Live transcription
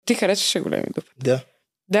Ти харесваш ли големи дупи? Да.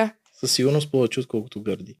 Да. Със сигурност повече, отколкото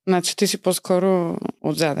гърди. Значи ти си по-скоро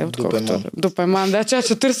отзаде, отколкото... Дупеман. Дупеман, да,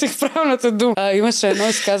 че търсих правилната дума. Имаше едно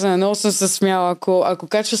изказване, много съм се смяла. Ако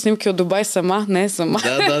качва снимки от Дубай сама, не е сама.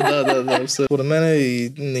 Да. Според мен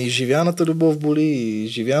и неизживяната любов боли, и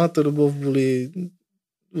живяната любов боли.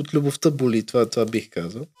 От любовта боли, това бих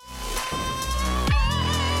казал.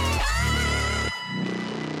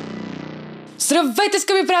 Здравейте,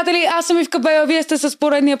 скъпи приятели! Аз съм Ивка Бея, вие сте с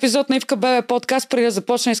поредния епизод на Ивка Бея подкаст. Преди да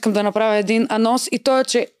започна, искам да направя един анонс и то е,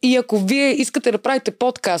 че и ако вие искате да правите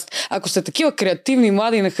подкаст, ако сте такива креативни,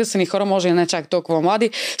 млади и нахъсани хора, може и не чак толкова млади,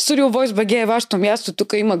 Studio Voice BG е вашето място.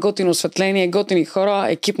 Тук има готино осветление, готини хора,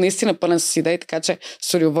 екип наистина пълен с идеи, така че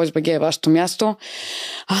Studio Voice BG е вашето място.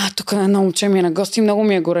 Тук едно момче ми е на гости, много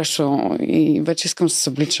ми е горещо и вече искам да се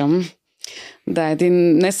събличам. Да,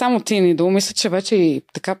 не само ти ни дол, мисля, че вече и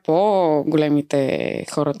така по-големите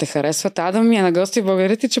хора те харесват. Адам ми е на гости,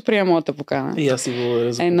 благодаря ти, че приема моята покана. И аз ти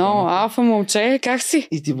благодаря за поканата. Алфа момче, как си?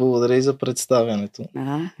 И ти благодаря и за представянето.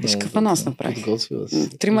 Виж какъв анонс направих. Подготвила си.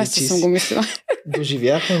 3 месеца съм го мислила.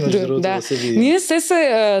 Доживяхме, между другото, да се видим. Ние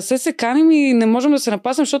се каним и не можем да се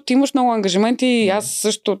напаснем, защото ти имаш много ангажименти и аз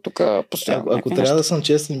също тук постоянно. Ако трябва да съм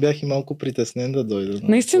честен, бях и малко притеснен да дойда.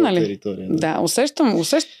 Наистина ли? Територия. Да, усещах.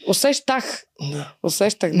 Да.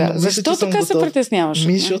 Усещах, да. Защо така се притесняваш?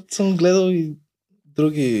 Защото съм гледал и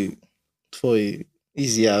други твои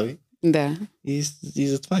изяви. Да. И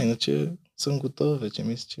затова, иначе съм готов вече,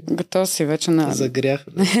 мисля, че... Готов си вече на... Загрях.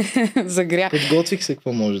 Да. Загрях. Подготвих се,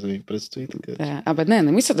 какво може да ми предстои. Така. Да.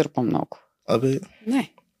 Не ми се дърпам много.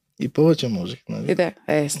 Не. И повече можех, нали? И да,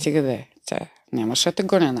 стига да е. Нямаше да те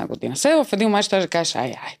гоня една година. Сега в един момент ще кажеш,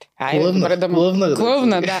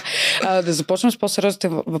 клъвна, да. Да започнем с по-сериозните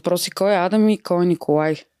въпроси. Кой е Адам и кой е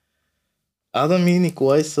Николай? Адам и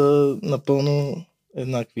Николай са напълно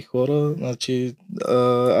еднакви хора. Значи,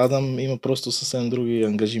 Адам има просто съвсем други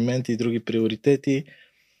ангажименти и други приоритети.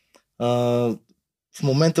 В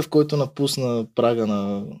момента, в който напусна прага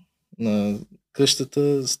на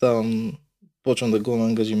къщата, почвам да гоня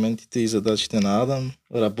ангажиментите и задачите на Адам.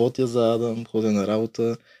 Работя за Адам, ходя на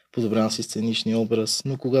работа, подобрявам си сценичния образ,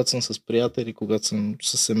 но когато съм с приятели, когато съм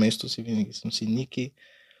с семейството си, винаги съм си Ники.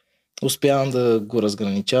 Успявам да го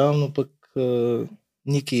разграничавам, но пък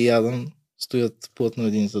Ники и Адам стоят плътно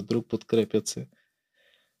един за друг, подкрепят се.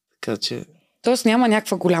 Така че... Тоест няма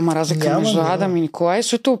някаква голяма разлика между Адам и Николай,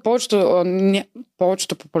 защото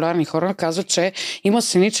повечето популярни хора казват, че има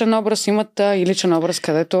сценичен образ, имат и личен образ,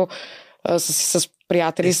 където с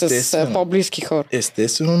приятели, с по-близки хора.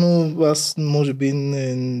 Естествено, но аз може би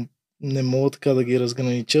не мога така да ги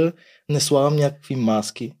разгранича. Не слагам някакви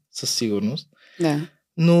маски, със сигурност. Да.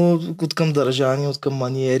 Но от към държание, от към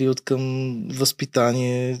маниери, от към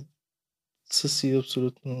възпитание са си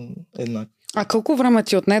абсолютно еднакви. А колко време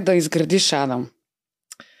ти отне да изградиш Адам?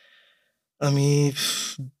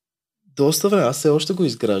 Доста време. Аз все още го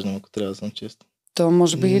изграждам, ако трябва да съм честен. То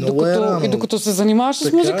може би и докато се занимаваш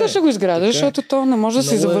с музика, ще го изграждаш, защото то не може да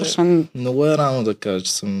си завършен. Много е рано да кажа,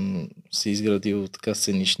 че съм си изградил така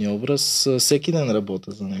сценичния образ. Всеки ден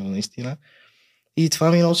работя за него, наистина. И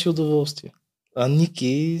това ми носи удоволствие. А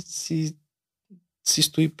Ники си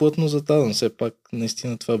стои плътно зад Адам. Все пак,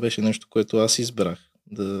 наистина, това беше нещо, което аз избрах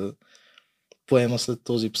да поема след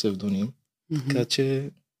този псевдоним. Така че,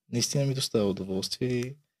 наистина ми доставя удоволствие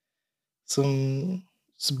и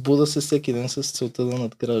сбуда се всеки ден с целта да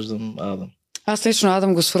надграждам Адам. Аз лично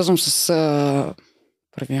Адам го свързвам с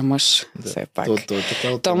първия мъж. Да, все пак.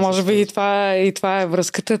 То може би и това е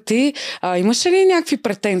връзката ти. Имаш ли някакви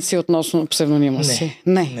претенции относно псевдонима си?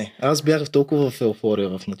 Не. Аз бях толкова в еуфория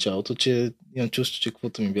в началото, че имам чувство, че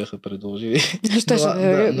каквото ми бяха предложили.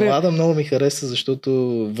 Но Адам много ми хареса, защото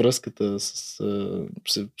връзката с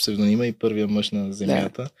псевдонима и първия мъж на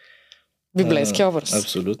земята. Библейски образ.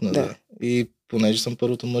 Абсолютно, да. И понеже съм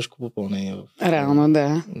първото мъжко попълнение в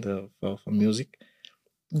Alpha Music.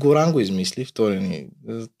 Горан го измисли, втория ни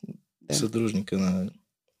съдружника на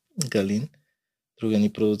Галин, другия ни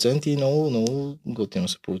продуцент и много готино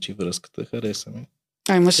се получи връзката, хареса ми.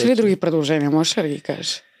 Имаш ли други предложения, можеш ли да ги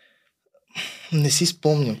кажеш? Не си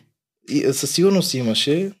спомням. Със сигурност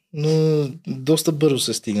имаше, но доста бързо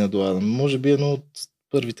се стигна до Адам. Може би едно от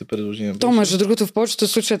първите предложения. То, между другото, в повечето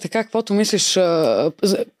случаи е така, каквото мислиш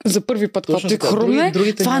за първи път, каквото ти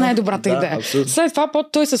хрумне, това е най-добрата идея. Абсолютно. След това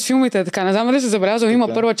той с филмите е така. Не знам дали се забелязал,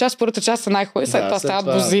 има първа част, първата част са най-хубави, след това стават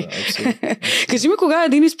бузи. Кажи ми, кога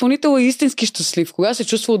един изпълнител е истински щастлив? Кога се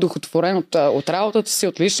чувства удохотворен от работата си,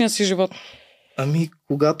 от личния си живот?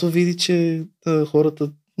 Когато види, че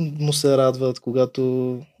хората му се радват,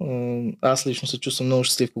 когато аз лично се чувствам много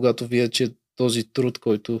щастлив, когато видя, че този труд,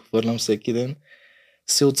 който хвърлям всеки ден,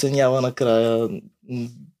 се оценява накрая,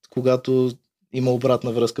 когато има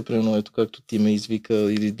обратна връзка, примерно ето както ти ме извика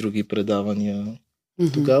или други предавания.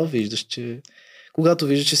 Тогава виждаш, че когато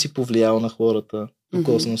виждаш, че си повлиял на хората,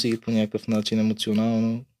 докоснал си ги по някакъв начин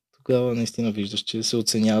емоционално, тогава наистина виждаш, че се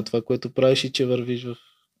оценява това, което правиш и че вървиш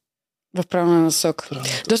в правилна насока.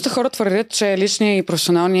 Доста хора твърдят, че личния и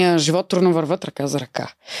професионалния живот трудно върват ръка за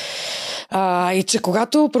ръка. И че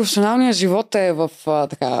когато професионалният живот е в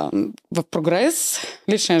прогрес,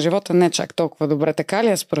 личният живот е не чак толкова добре. Така ли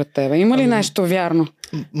е според тебе? Има ли нещо вярно?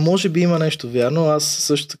 Може би има нещо вярно. Аз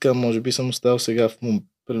също така, може би съм оставил сега в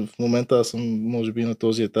момента, аз съм може би на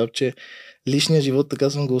този етап, че личният живот така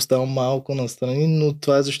съм го оставил малко настрани, но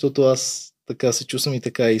това е защото аз така се чувствам и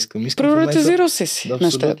така искам. Приоритизирал си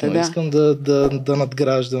нещата, да. Искам да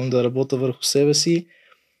надграждам, да работя върху себе си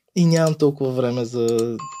и нямам толкова време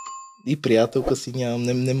за... И приятелка си нямам.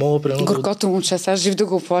 Не мога прено... Горкото момче, сега жив да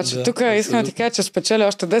го оплача. Да, тук искам да ти кажа, че спечеля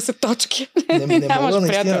още 10 точки. Не мога,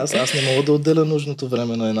 наистина, аз не мога да отделя нужното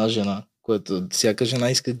време на една жена, което всяка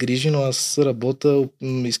жена иска грижи, но аз работя,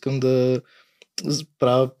 искам да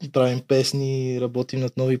правим песни, работим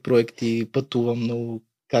над нови проекти, пътувам много.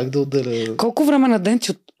 Как да отделя... Колко време на ден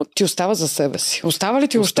ти остава за себе си? Остава ли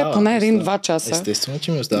ти още поне 1-2 часа? Естествено,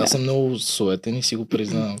 че ми остава. Аз съм много суетен и си го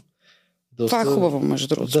признавам. Това е хубаво, между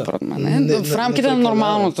другото, според мен. В рамките на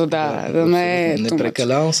нормалното, не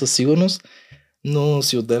прекалявам със сигурност, но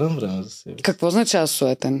си отделям време за себе. Какво означава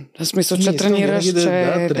суетен? В смисъл, че тренираш,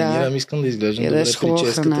 тренирам, искам да изглеждам добре,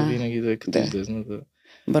 прическата винаги да е като излезна да...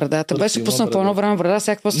 Брадата. Беше пуснал по едно време брада,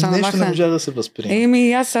 всякакво се намахна. Нещо не можа да се възприема.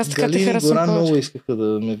 Аз така те харесвам повече. Много искаха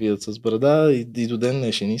да ме видят с брада и до ден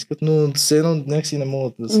днешен искат, но все едно някакси не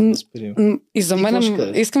могат да се възприема. И за мен,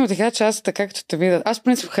 искам да ти кажа, че аз така като те видя. Аз в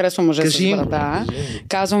принцип харесвам мъже с брада.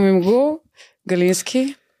 Казвам им го,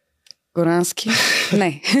 Галински, Горански.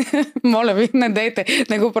 Не. Моля ви, не дейте.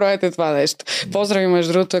 Не го правете това нещо. Поздрави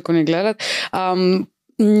между другото, ако ни гледат.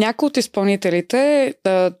 Някои от изпълнителите,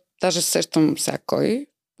 даже се сещам всякой,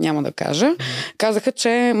 няма да кажа, казаха,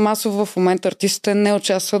 че масово в момента артистите не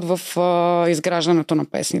участват в изграждането на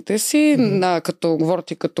песните си, като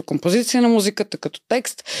говорят и като композиция на музиката, като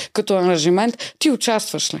текст, като аранжимент. Ти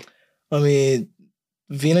участваш ли?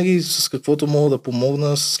 Винаги с каквото мога да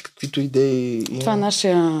помогна, с каквито идеи... Това е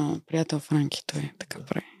нашия приятел Франки, той така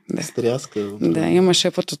прави. Да. Стряска. Да, има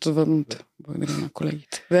шепот от отвъдното. Благодаря на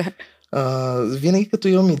колегите. Да. Винаги като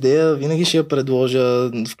имам идея, винаги ще я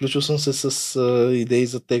предложа. Включил съм се с идеи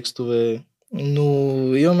за текстове, но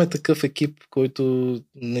имаме такъв екип, който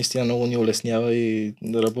наистина много ни улеснява и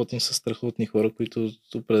да работим с страхотни хора, които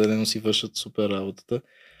определено си вършат супер работата.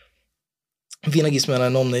 Винаги сме на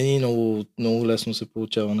едно мнение и много, много лесно се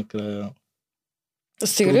получава накрая.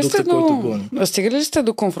 Стигали ли сте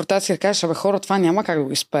до конфронтация, да кажеш, хора, това няма как да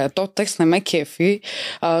го изпея, то текст не ме кефи,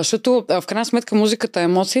 защото в крайна сметка музиката е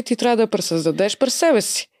емоция и ти трябва да я пресъздадеш през себе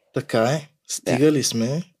си. Така е, стигали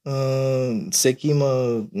сме. Всеки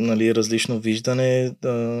има различно виждане.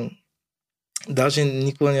 Даже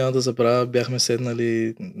никога няма да забравя, бяхме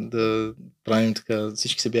седнали да правим така,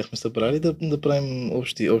 всички се бяхме събрали да правим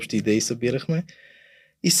общи идеи, събирахме.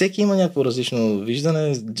 И всеки има някакво различно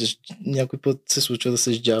виждане. Някой път се случва да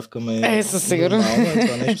се сджавкаме. Със сигурност.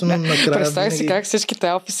 Това нещо, но накрая... Представи си как всички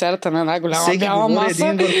алфи сядат на една голяма бяла маса. Всеки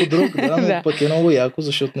говори един върху друг, но пък е много яко,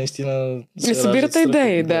 защото наистина се събирате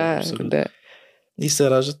идеи, да. И се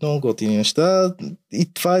раждат много готини неща.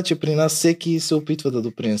 И това е, че при нас всеки се опитва да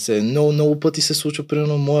допринесе. Много пъти се случва,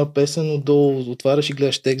 примерно, моя песен, отдолу отваряш и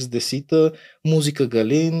гледаш текст Десита, музика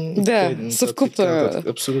Галин. Да, съвкупна.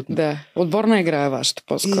 Абсолютно. Да, отборна игра е вашата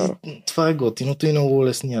по-скоро. И това е готиното и много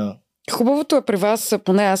улеснява. Хубавото е при вас,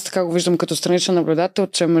 поне аз така го виждам като страничен наблюдател,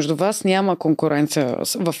 че между вас няма конкуренция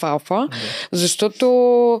в алфа, защото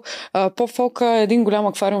поп-фолка е един голям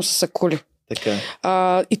аквариум с акули. Така.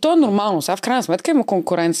 И то е нормално. Сега в крайна сметка има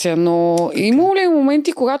конкуренция, но има ли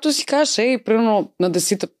моменти, когато си кажеш, примерно на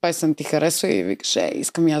 10-та песен ти харесва и викаш,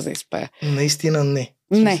 искам аз да изпея? Наистина не.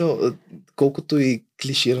 Смисъл, колкото и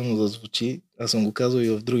клиширано да звучи, аз съм го казал и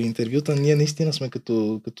в други интервюта, ние наистина сме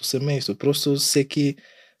като семейство. Просто всеки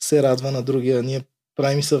се радва на другия. Ние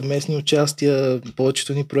правим съвместни участия,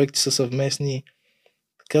 повечето ни проекти са съвместни,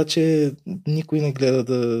 така че никой не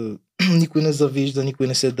гледа никой не завижда, никой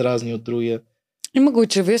не се дразни от другия. Има го и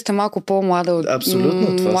че вие сте малко по-млада от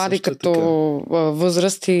млади като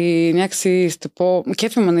възраст и някакси сте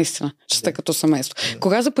кефиме наистина, че сте като семейство. Да.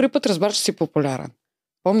 Кога за първи път разбраш, че си популярен?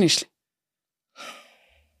 Помниш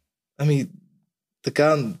ли?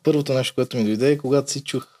 Така, първото нещо, което ми дойде е, когато си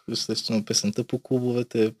чух естествено песента по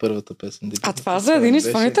клубовете, първата песен. Това за един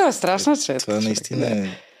изпълнител е страшно, че. Това наистина е.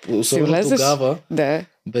 Особено тогава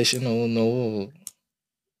беше много, много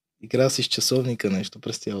игра си с часовника нещо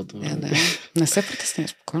през цялото време. Да. Не се притесняй,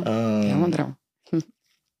 спокойно. Няма драма.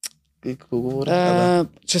 И какво говоря?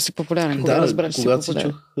 Че си популярен. Кога разбрах, че си когато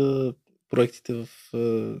популярен? чух проектите в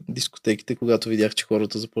дискотеките, когато видях, че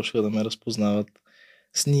хората започнаха да ме разпознават,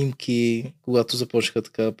 снимки, когато започнаха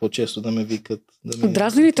така по-често да ме викат.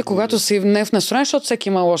 Дразни ли те, когато си не в настроение, защото всеки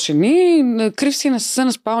има лоши дни, крив си, не се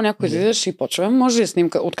наспал, някой излизаш и почва. Може ли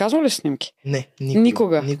снимка? Отказва ли снимки? Не,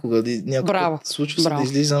 Никога. Браво. Случва се да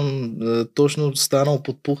излизам точно станал,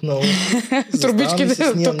 подпухнал. Трубички да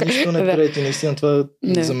се снимам, нищо не прети. Наистина това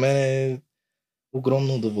за мен е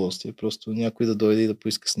огромно удоволствие. Просто някой да дойде и да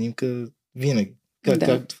поиска снимка винаги.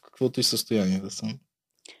 Как в каквото и състояние да съм.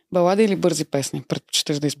 Балади или бързи песни?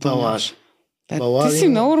 Предпочиташ да изпълняваш? Балади, ти си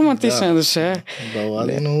много романтична душа.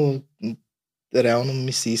 Балади, но реално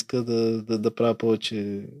ми се иска да правя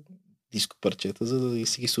повече диско парчета, за да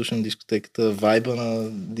си ги слушам в дискотеката, вайба на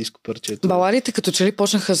диско парчета. Баладите като че ли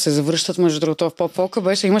почнаха да се завръщат, между другото в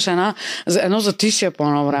поп-фолка имаше едно затишие по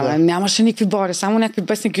едно време. Нямаше никакви боли, само някакви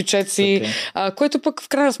песни кючеци, което пък в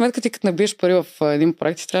крайна сметка ти като набиеш пари в един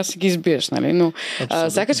проект, ти трябва да си ги избиеш, нали? Но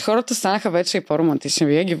сякаш хората станаха вече и по-романтични.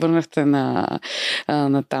 Вие ги върнахте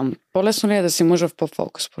на там. По-лесно ли е да си мъж в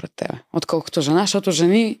поп-фолка според тебе, отколкото жена, защото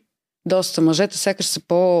жени доста мъжете сякаш са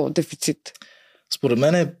по-дефицит. Според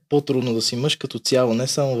мен е по-трудно да си мъж като цяло, не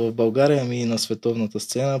само в България, ами и на световната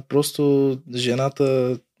сцена. Просто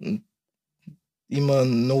жената има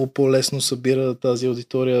много по-лесно събира тази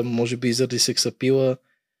аудитория, може би и заради сексапила,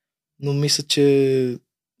 но мисля, че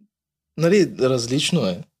различно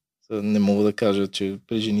е. Не мога да кажа, че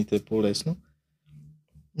при жените е по-лесно,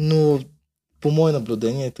 но по мое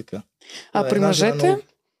наблюдение е така. При мъжете?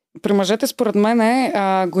 При мъжете, според мен,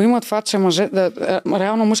 го има това, че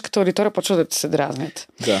реално мъжката аудитория почва да ти се дразнят.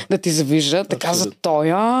 Да ти завижда. Така за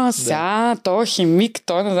тоя, той химик,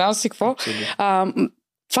 той не знам си какво.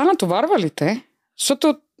 Това натоварва ли те?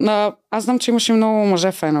 Защото аз знам, че имаше много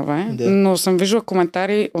мъже фенове, но съм виждала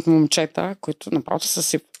коментари от момчета, които направо се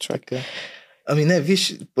сипват човек. Така. Ами не,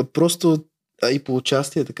 виж, просто и по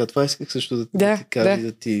участие, така, това исках също да ти кажа и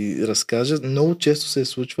да ти разкажа. Много често се е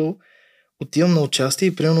случвало. Отивам на участие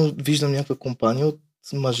и примерно виждам някаква компания от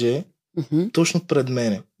мъже точно пред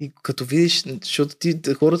мене. И като видиш, защото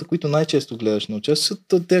хората, които най-често гледаш на участие,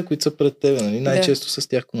 са те, които са пред тебе, нали? Най-често с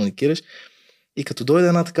тях комуникираш. И като дойде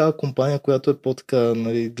една такава компания, която е по-така,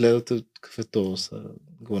 нали, гледате кафето са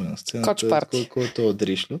горе на сцената, който е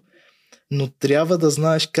дришло. Но трябва да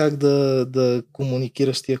знаеш как да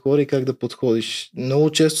комуникираш с тия хора и как да подходиш. Много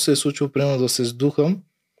често се е случило, примерно, да се сдухам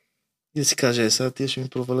и да си каже, сега тия ще ми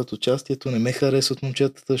провалят участието, не ме харесват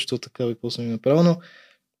момчетата, защото така и какво съм им направил, но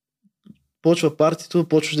почва партито,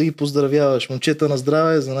 почваш да ги поздравяваш. Момчета на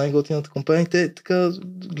здраве за най-готината компания. Те така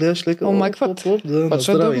гледаш лека. На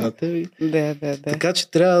здраве и на тебе. Така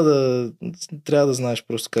че трябва да знаеш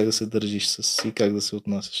просто как да се държиш и как да се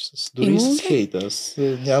отнасяш. Дори с хейта. Аз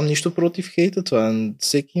нямам нищо против хейта. Това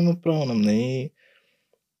всеки има право на мнение.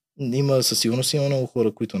 Със сигурност има много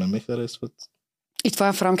хора, които не ме харесват. И това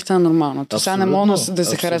е в рамките на нормалното. Сега не мога да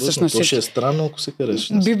се харесаш на всички. То ще е странно, ако се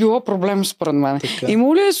харесаш. Би било проблем според мен.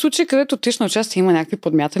 Има ли случаи, където тиш на участие има някакви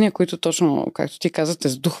подмятания, които точно, както ти каза, те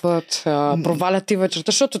сдухват, провалят ти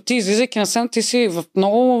вечерта, защото ти, излизайки на сцена, ти си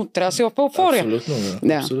трябва да си в еуфория. Абсолютно,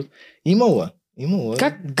 да. Абсолютно. Имало е.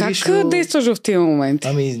 Как действаш в тия моменти?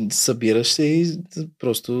 Ами, събираш се и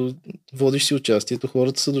просто водиш си участието.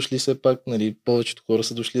 Хората са дошли все пак, нали, повечето хора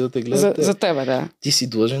са дошли да те гледат. За тебе, да. Ти си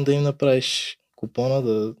длъжен да им направиш купона,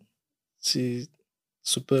 да си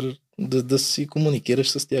супер, да си комуникираш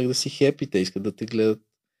с тях, да си хепи, те искат да те гледат.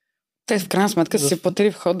 Те в крайна сметка си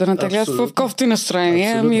платили вход да не те гледат в кофти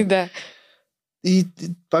настроение. Ами да. И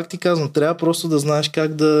пак ти казвам, трябва просто да знаеш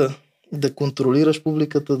как да контролираш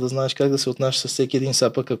публиката, да знаеш как да се отнасяш с всеки един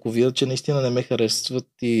сапък, ако видят, че наистина не ме харесват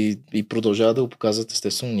и продължават да го показват,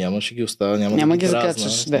 естествено ще ги оставя, няма да ги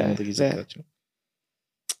закачаш. Няма да ги закачам.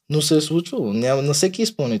 Но се е случвало. На всеки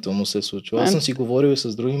изпълнител му се е случвало. Аз съм си говорил и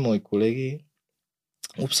с други мои колеги.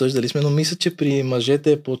 Обсъждали сме, но мисля, че при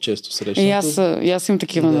мъжете е по-често срещано. И аз имам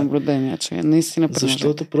такива наблюдения, че наистина при мъжете.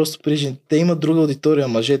 Защото просто при жените. Те имат друга аудитория.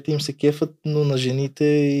 Мъжете им се кефат, но на жените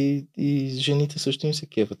и жените също им се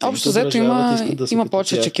кефат. Общо взето има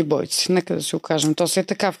повече чекибойци. Нека да си окажем. То си е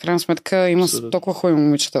така. В крайна сметка има толкова хубави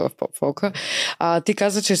момичета в поп-фолка. Ти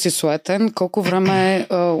каза, че си суетен. Колко време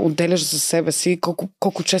отделяш за себе си?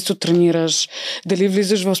 Колко често тренираш? Дали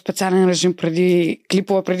влизаш в специален режим преди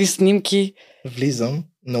клипове, преди снимки? Влизам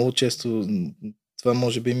много често. Това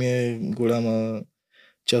може би ми е голяма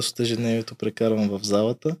част от ежедневието прекарвам в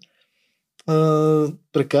залата.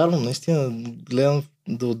 Прекарвам, наистина, гледам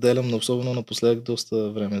да отделям, особено напоследък, доста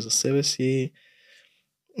време за себе си.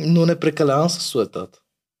 Но не прекалявам с суетата.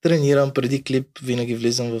 Тренирам преди клип, винаги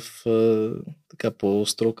влизам в така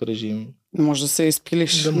по-строг режим. Може да се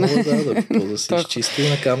изпилиш. Да мога да се изчистя и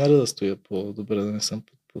на камера да стоя по-добре, да не съм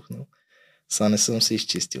подпухнал. Сега не съм се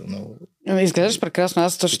изчистил много. Изглеждаш прекрасно.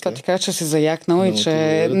 Аз точно това ти кажа, че си заякнал и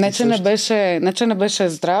че не, че не беше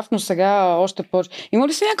здрав, но сега още повече. Има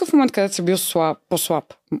ли си някакъв момент, където си бил по-слаб?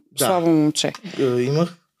 Да. Слабо момче?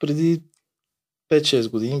 Имах преди 5-6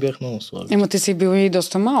 години, бях много слаб. Ти си бил и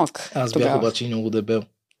доста малък. Аз тогава. бях обаче и много дебел.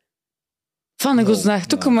 Това не го знаех.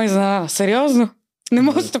 Тук ме изненада. Сериозно? Не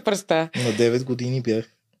мога да се представя. На 9 години бях.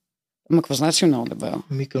 Ма какво значи много дебел?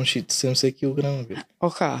 Към 70 кг бях.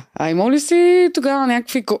 Оха. А има ли си тогава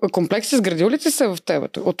някакви комплекси? Сградил ли ти се в тебе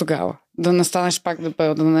от тогава? Да не станеш пак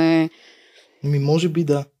дебел, да не... Може би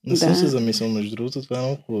да. Не съм се замислял, между другото. Това е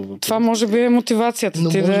много хубаво. Това може би е мотивацията. Но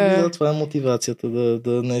може би това е мотивацията.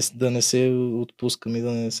 Да не се отпускам и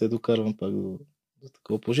да не се докарвам пак до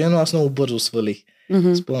такова положение. Но аз много бързо свалих.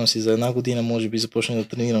 Спомням си, за една година може би започнах да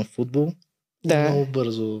тренирам футбол. Да. Много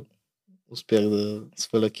бързо успях да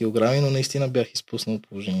сваля килограми, но наистина бях изпуснал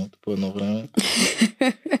положението по едно време.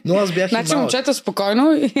 Но аз бях значи момчета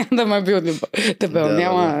спокойно и да ме бил дебел.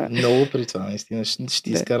 Няма... Много при това, наистина. Ще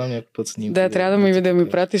изкарам някакъв път снимки. Да, трябва да ми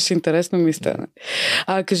пратиш, интересно ми стане.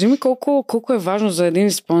 Кажи ми колко е важно за един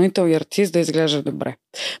изпълнител и артист да изглежда добре.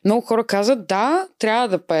 Много хора казват, да, трябва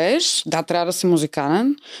да пееш, да, трябва да си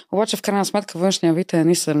музикален, обаче в крайна сметка външния вид е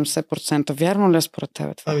ни 70%. Вярно ли е според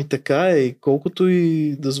тебе това? Така е. И колкото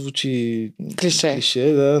и да звучи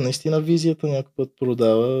клише, да, наистина визията някой път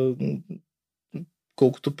продава.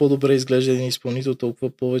 Колкото по-добре изглежда един изпълнител, толкова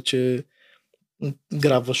повече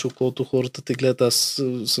грабваш околото, хората те гледат. Аз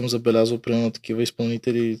съм забелязал примерно такива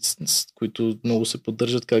изпълнители, които много се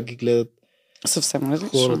поддържат, как ги гледат съвсем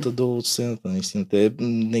различно. Хората долу от сцената, наистина. Те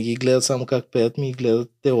не ги гледат само как пеят, ми гледат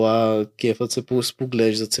тела, кефът се,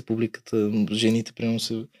 поглеждат се публиката. Жените, примерно,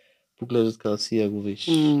 се поглеждат как си, я го виж.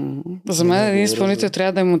 За мен един изпълнител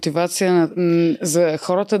трябва да е мотивация за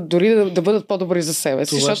хората дори да бъдат по-добри за себе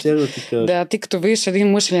си. Това ще да ти кажа. Да, ти като видиш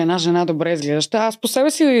един мъж или една жена добре изглеждаща, аз по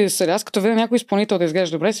себе си, аз като видя някой изпълнител да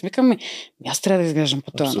изглежда добре, си викам, аз трябва да изглеждам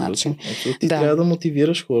по този начин. Ти трябва да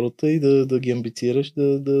мотивираш хората и да ги амбицираш,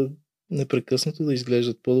 да непрекъснато да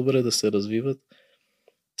изглеждат по-добре, да се развиват.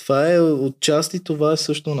 Това е отчасти, това е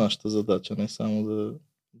също нашата задача, не само да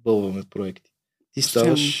бълваме проекти. Ти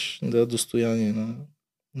ставаш достояние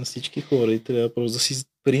на всички хора и трябва просто да си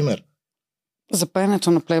пример. За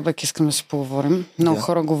пеенето на плейбек искам да си поговорим. Много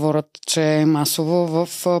хора говорят, че е масово в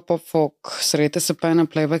поп-фолк средите се пее на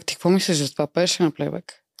плейбек. Ти какво мислиш за това? Пееш на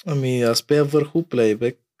плейбек? Аз пея върху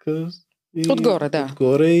плейбек. Отгоре, да.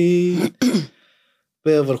 Отгоре и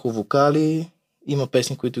пея върху вокали. Има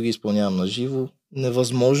песни, които ги изпълнявам на живо.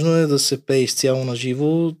 Невъзможно е да се пее изцяло на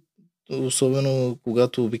живо, особено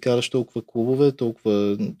когато обикараш толкова клубове,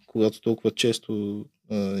 когато толкова често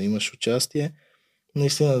имаш участие.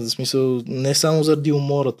 Наистина, в смисъл, не само заради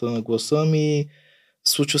умората на гласа, ами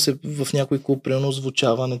случва се в някой клуб, примерно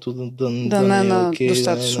звучаването да не е окей,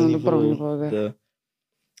 достатъчно добро ниво. Да.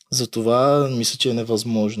 Затова мисля, че е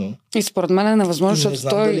невъзможно. И според мен е невъзможно,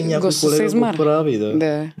 защото той гласа се измара. Го прави,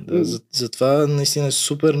 Затова наистина е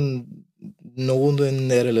супер, много е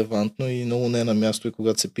нерелевантно и много не е на място, и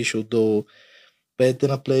когато се пише отдолу пеете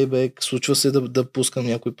на плейбек, случва се да пускам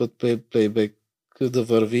някой път плейбек да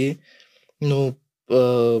върви, но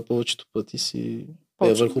повечето пъти си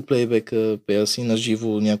пея върху плейбека, пея си на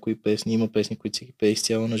живо някои песни, има песни, които си ги пея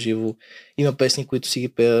изцяло на живо, има песни, които си ги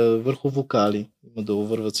пея върху вокали, има да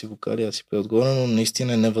върват си вокали, аз си пея отгоре, но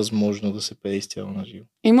наистина е невъзможно да се пее изцяло на живо.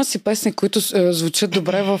 Има си песни, които звучат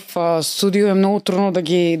добре в студио, е много трудно да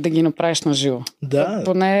ги направиш на живо. Да,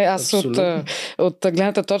 поне аз от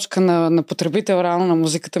гледната точка на потребител реално на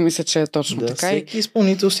музиката мисля, че е точно така. Всеки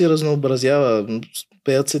изпълнител си разнообразява,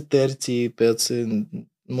 пеят се терци,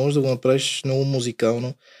 може да го направиш много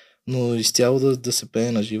музикално, но изцяло да се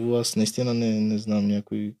пее на живо, аз наистина не знам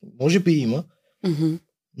някой. Може би има,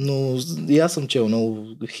 но и аз съм чел много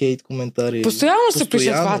хейт коментари. Постоянно се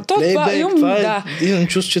пише това. Имам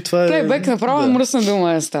чувство, че това е... Плейбек направо мръсна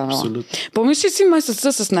дума е станала. Абсолютно. Помниш ли си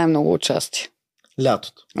месеца с най-много участие?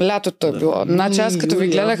 Лятото. Лятото е било. Значи аз като ви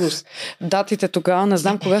гледах датите тогава, не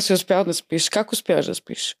знам кога си успял да спиш. Как успяваш да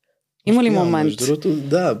спиш? Има ли момент?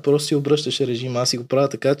 Просто си обръщаш режим. Аз си го правя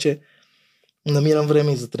така, че намирам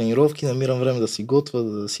време и за тренировки, намирам време да си готвя,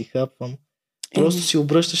 да си хапвам. Просто си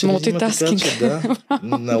обръщаш режима така, че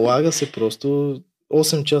налага се просто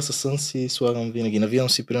 8 часа сън си слагам винаги. Навивам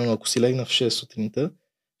си, примерно, ако си легна в 6 сутринта,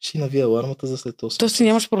 ще навия алармата за след 8. То си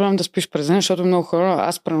нямаш проблем да спиш през ден, защото много хора,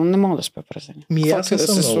 аз примерно не мога да спя през ден. Аз не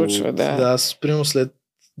съм много. Аз примерно след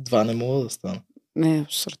 2 не мога да стана. Не,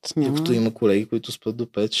 абсурд. Няма. Докато има колеги, които спят до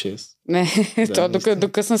 5-6. Не, то до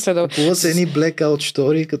късна следва. Купува се едни blackout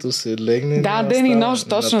штори, като се легне. Да, ден и нощ,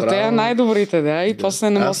 точно. Те е най-добрите, да. И после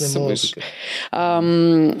не може да се събудиш.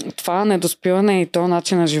 Това недоспиване и то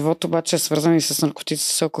начин на живот обаче е свързан и с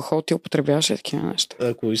наркотици, с алкохол. Ти употребяваш ли такива неща?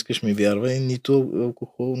 Ако искаш ми вярвай, нито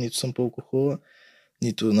алкохол, нито съм по алкохола,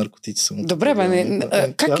 нито наркотици съм. Добре,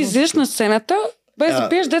 как излизаш на сцената? Без да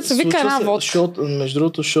пиеш, деца вика една водка. Между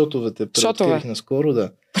другото, шотовете. Преоткрих наскоро,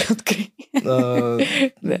 да.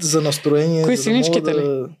 За настроение. Кои синичките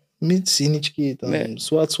ли? Синички,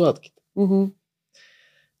 сладките.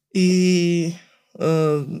 И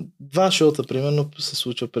 2 шота, примерно, се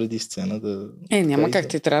случва преди сцена. Няма как,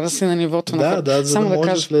 ти трябва да си на нивото на да, само да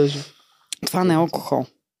кажа, това не е алкохол.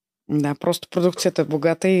 Да, просто продукцията е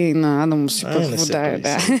богата и на Адам си пък вода.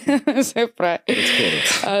 Не се прави.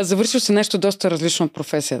 Завършил си нещо доста различно от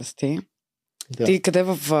професията си. Да. Ти къде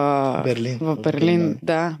в Берлин? В Берлин,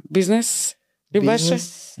 да. Бизнес ли беше?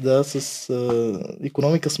 Да, с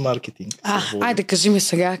икономика с маркетинг. Айде, кажи ми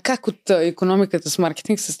сега, как от икономиката с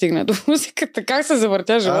маркетинг се стигна до музиката? Как се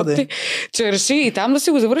завъртя живота ти, че реши и там да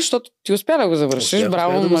си го завършиш, защото ти успя да го завършиш.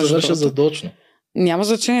 Браво, да го завърша задочно. Няма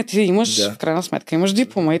значение, ти имаш, в крайна сметка, имаш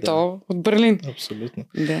диплома и то от Берлин. Абсолютно.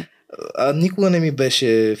 Да. Никога не ми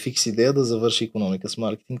беше фикс идея да завърши икономика с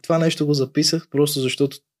маркетинг. Това нещо го записах просто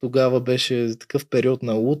защото тогава беше такъв период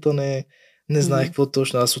на лутане, не знаех какво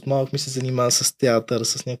точно. Аз от малък ми се занимава с театър,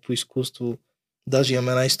 с някакво изкуство. Даже имам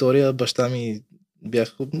една история, баща ми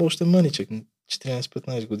бях още мъничък,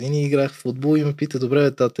 14-15 години, играх в футбол и ме пита,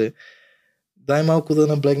 добре, тате, дай малко да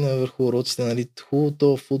наблегнем върху уроците, нали, хубаво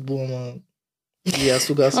то футбол, ама и аз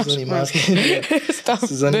тогава се занимавах и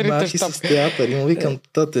с театър. И му викам,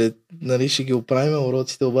 тате, нали, ще ги оправим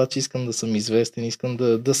уроците, обаче искам да съм известен, искам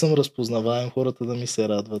да съм разпознаваем, хората да ми се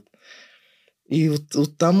радват. И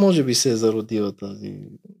оттам може би се е зародила тази.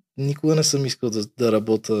 Никога не съм искал да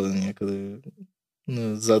работя някъде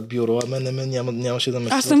зад бюро, мен нямаше да ме...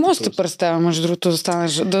 Аз не мога да те представя, между другото, да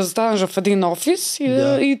станеш в един офис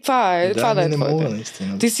и това е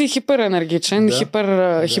твоето. Ти си хиперенергичен,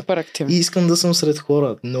 хиперактивен. И искам да съм сред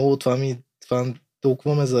хора. Много това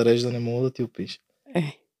толкова ме зарежда, не мога да ти опиша.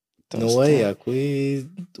 Много е яко и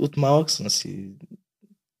от малък съм си.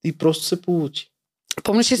 И просто се получи.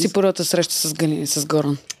 Помниш ли си първата среща с Галин, с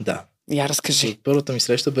Горан? Да. Я разкажи. Първата ми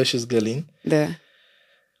среща беше с Галин. Да.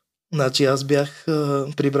 Значи аз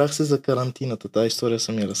прибрах се за карантината. Тая история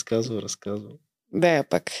съм я разказвал. Да,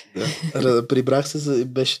 пак. Да. Прибрах се,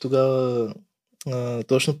 беше тогава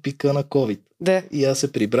точно пика на COVID. Да. И аз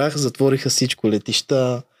се прибрах, затвориха всичко,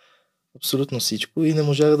 летища, абсолютно всичко и не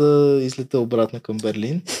можах да излета обратно към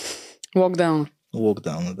Берлин.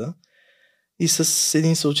 Локдауна, да. И с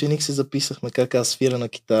един съученик се записахме как аз свира на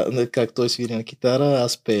китара, как той свири на китара,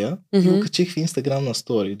 аз пея. И го качих в Инстаграм на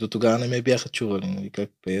стори. До тогава не ме бяха чували, нали, как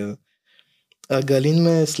пея. А Галин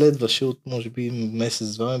ме следваше от, може би,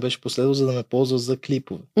 месец-два ме беше последвал, за да ме ползва за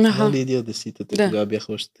клипове. На Лидия Десите. Те тогава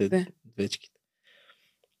бяха още двечките.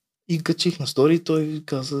 И качих на стори и той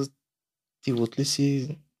каза, ти лут ли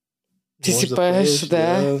си? Ти си пееш,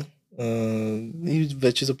 да. И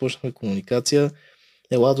вече започнахме комуникация.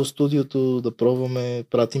 Ела до студиото да пробваме,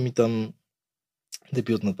 прати ми там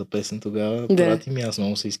дебютната песен тогава, прати ми, аз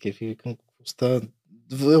много се изкефих, към става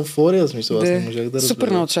еуфория, смисъл, аз не можах да разбера. Супер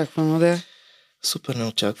неочаквано, да. Супер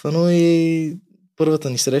неочаквано и първата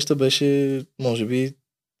ни среща беше, може би,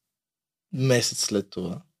 месец след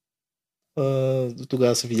това.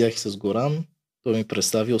 Тогава се видях и с Горан, той ми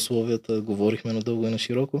представи условията, говорихме надълго и на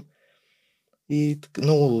широко. И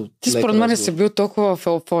много ти според мен си бил толкова в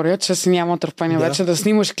еуфория, че си няма търпение вече да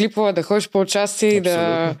снимаш клипове, да ходиш по участие и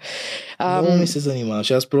да... Много ми се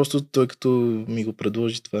занимаваш. Аз просто, той като ми го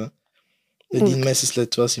предложи това, един месец след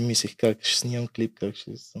това си мислех как ще снимам клип, как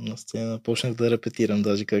ще съм на сцена. Почнах да репетирам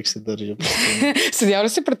даже как ще се държа. Седял ли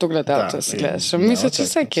си пред огледалото да си гледаш? Мисля, че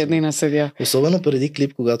всеки един е седя. Особено преди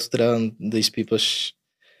клип, когато трябва да изпипаш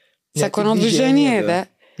всяко едно движение, да.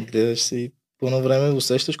 Гледаш се и по едно време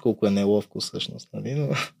усещаш колко е неловко всъщност, нали? Но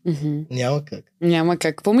няма как. Няма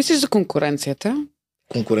как. Какво мислиш за конкуренцията?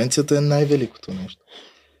 Конкуренцията е най-великото нещо.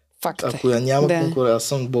 Факт е. Ако я няма конкуренция, аз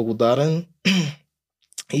съм благодарен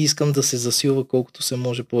и искам да се засилва колкото се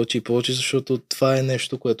може повече и повече, защото това е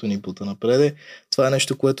нещо, което ни бута напред. Това е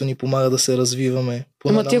нещо, което ни помага да се развиваме.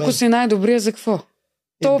 Ама ти ако си най-добрия, за какво?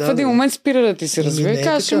 То в един момент спира да ти се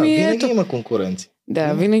развива. Винаги има конкуренция.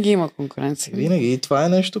 Да, винаги има конкуренция. Винаги. И това е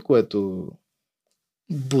нещо, което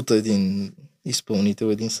бута един изпълнител,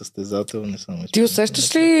 един състезател, не само изпълнител. Ти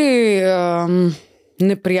усещаш ли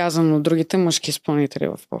неприязан от другите мъжки изпълнители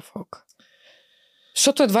в поп-фолк?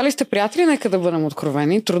 Защото едва ли сте приятели, нека да бъдем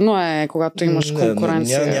откровени. Трудно е, когато имаш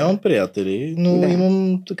конкуренция. Нямам приятели, но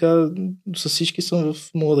имам така, с всички съм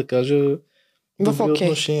мога да кажа, добри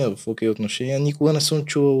отношения, в окей отношения. Никога не съм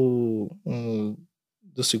чувал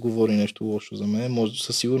да се говори нещо лошо за мен.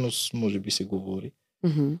 Със сигурност може би се говори.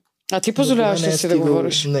 А ти позволяваш ли си да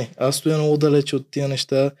говориш? Не, аз стоя много далече от тия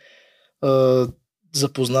неща.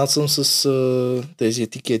 Запознат съм с тези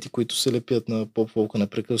етикети, които се лепят на поп-фолка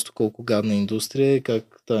непрекъснато, колко гадна индустрия е, как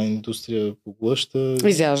тази индустрия поглъща,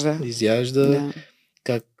 изяжда,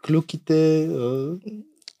 как клюките...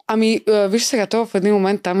 виж сега, то в един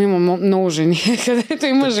момент там има много жени. Където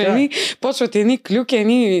има жени, почват едни клюки,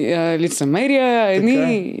 едни лицемерия,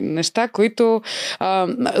 едни неща, които...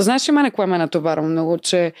 знаеш ли мене, кое ме натоварва много?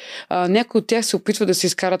 Че някои от тях се опитват да си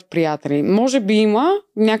изкарат приятели. Може би има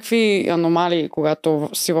някакви аномалии, когато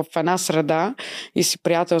си в една среда и си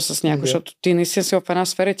приятел с някой, защото ти наистина си в една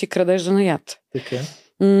сфера и ти крадеш да наят. Така.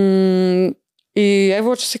 И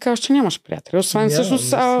ево, че си казваш, че нямаш приятели. Освен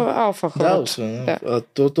всъщност алфа хората. Да, освен.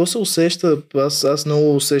 То се усеща. Аз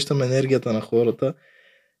много усещам енергията на хората.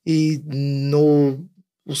 И много,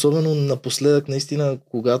 особено напоследък, наистина,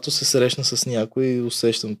 когато се срещна с някой,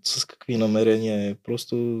 усещам с какви намерения е.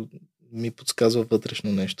 Просто ми подсказва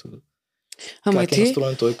вътрешно нещо. Как е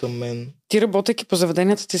настроен той към мен? Ти, работейки по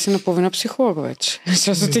заведенията, ти си наполовина психолог вече.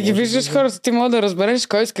 Защото ти ги виждаш хората, ти мога да разбереш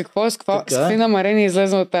кой с какво, с какви намерения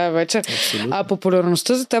излезе от тази вечер. Абсолютно. А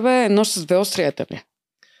популярността за тебе е нощ с две остриета ли?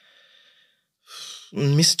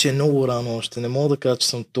 Мисля, че е много рано още. Не мога да кажа, че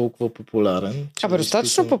съм толкова популярен.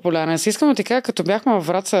 Достатъчно популярен. Си искам да ти кажа, като бяхме във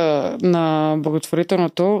Враца на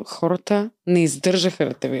благотворителното, хората не издържаха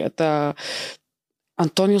ретевията.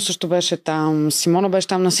 Антонио също беше там, Симона беше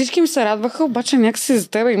там. На всички ми се радваха, обаче някакси за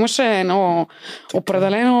тебе имаше едно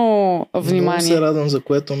определено внимание. Много се радвам за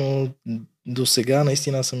което, но до сега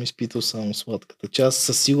наистина съм изпитал само сладката част.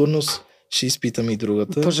 Със сигурност ще изпитам и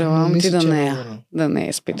другата. Пожелавам ти да не я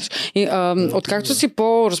изпиташ. И откакто си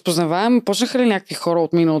по-разпознаваем, почнаха ли някакви хора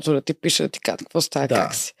от миналото да ти пишат, да ти казват какво става,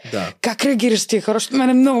 как си? Да. Как реагираш с тия хора? Защото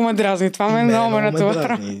мене много ме дразни. Това ме много ме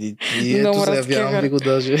натоварва. И ето заявявам ви го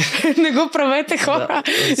даже. Не го правете, хора.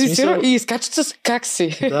 И изкачат с как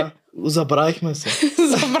си. Да. Забравихме се.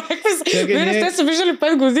 Вие не сте се виждали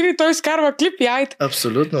 5 години, той изкарва клип и айде.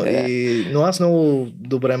 Абсолютно. Но аз много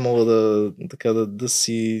добре мога да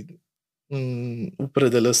си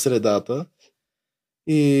определя средата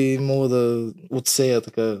и мога да отсея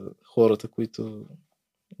така хората, които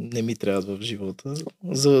не ми трябват в живота.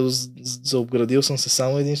 Заобградил съм се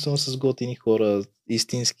само единствено с готини хора,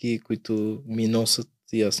 истински, които ми носят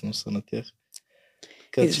и аз носа на тях.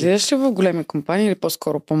 Изгледаш ли в големи компании или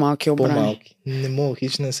по-скоро по-малки обрани? По-малки. Не мога,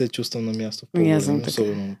 хич не се чувствам на място в по-големи,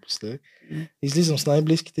 особено напоследък. Излизам с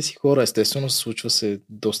най-близките си хора. Естествено, се случва се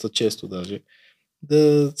доста често даже.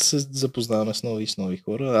 Да се запознаваме с нови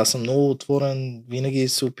хора. Аз съм много отворен, винаги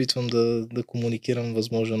се опитвам да комуникирам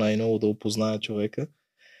възможно най-ново, да опозная човека,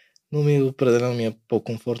 но определено ми е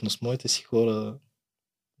по-комфортно с моите си хора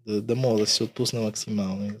да мога да се отпусна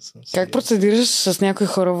максимално. Как процедираш с някои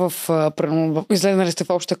хора излезнали сте в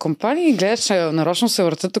обща компания и гледаш, че нарочно се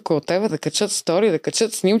въртат около тебе, да качат стори, да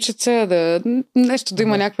качат снимчица, да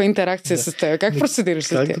има някаква интеракция с теб. Как процедираш с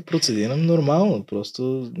тях? Как да процедирам? Нормално,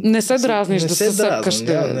 просто... Не се дразниш, да се съпкаш.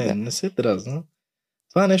 Не се дразна.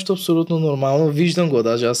 Това е нещо абсолютно нормално. Виждам го,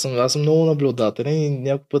 даже аз съм много наблюдателен и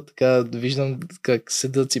някой път така виждам как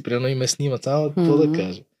седат си прямо и ме снимат. Ама какво да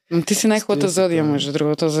кажа? Ти си най-хубавата зодия, между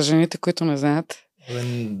другото, за жените, които не знаят.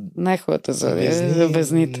 Най-хубавата зодия.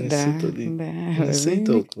 Везните, Не са и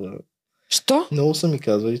толкова. Що? Много са ми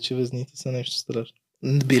казвали, че везните са нещо страшно.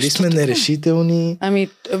 Били сме нерешителни.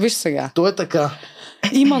 Виж сега. То е така.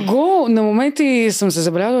 Има го, на моменти съм се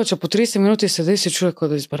забелязала, че по 30 минути седа и се чуя кой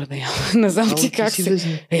да избера да ям. Не знам ти как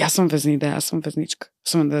си. Аз съм везни, аз съм везничка.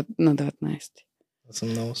 Съм на 19. Аз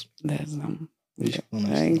съм на 8. Да, знам.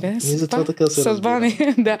 Ние затова така се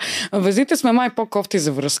разбираме. Да. Везните сме май по-кофти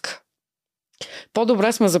за връзка.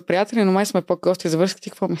 По-добре сме за приятели, но май сме по-кофти за връзка. Ти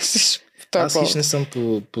какво мислиш? Аз хищ не съм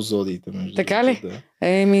по зодиите. Така ли?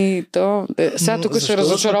 Да. Сега тук ще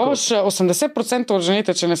разочароваш 80% от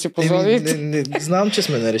жените, че не си по зодиите. Не, знам, че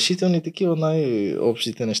сме нерешителни, такива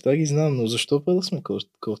най-общите неща ги знам, но защо да сме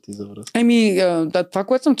кофти за връзка? Това,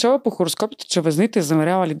 което съм чела по хороскопите, че везните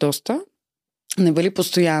замерявали доста, не били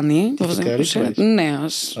постоянни. Не,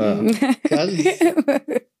 аз.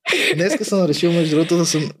 Днеска съм решил, между другото, да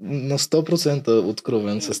съм на 100%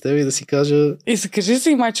 откровен с теб и да си кажа... И се кажи си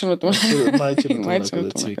и майченото. Майченото,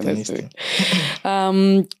 да цвика, наистина.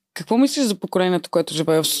 Какво мислиш за поколението, което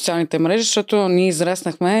живее в социалните мрежи? Защото ние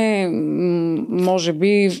израснахме, може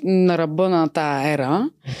би, на ръба на тая ера.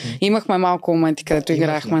 Имахме малко моменти, където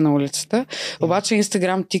играехме на улицата. Обаче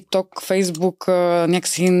Инстаграм, ТикТок, Фейсбук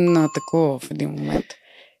някакси атакува в един момент.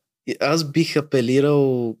 Аз бих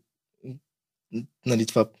апелирал нали,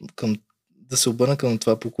 това, да се обърна към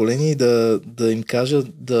това поколение и да им кажа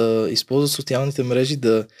да използват социалните мрежи,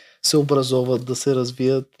 да се образоват, да се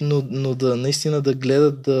развият, но да наистина да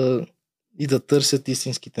гледат и да търсят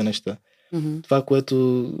истинските неща. Това,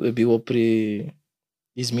 което е било при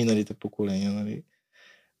изминалите поколения. Нали.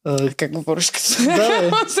 Как говориш като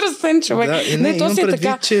възрастен човек? Не, имам предвид,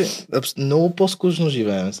 така... че много по-скучно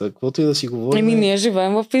живеем. Каквото и да си говорим. Ние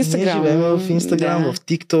живеем в Инстаграм. Ние живеем в Инстаграм, в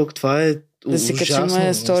ТикТок. Това е да си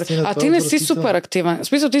качваме стори. А ти не си супер активен. В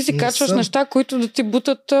смисъл, ти си качваш неща, които да ти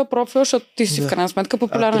бутат профил, защото ти си в крайна сметка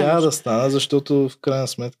популярен. Трябва да стана, защото в крайна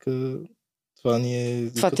сметка това ни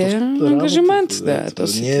е... Това ти е ангажимент.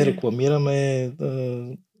 Ние рекламираме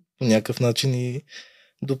по някакъв начин и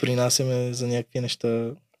допринасяме за някакви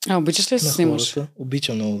неща. Обичаш ли да се снимаш?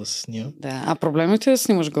 Обичам много да се снимам. Да. А проблемът е да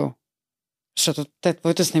снимаш гол? Защото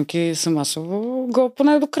твоите снимки са масово гол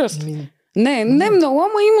поне до кръст. Не много,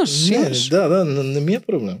 ама имаш. Не ми е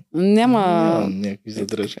проблем. Няма някакви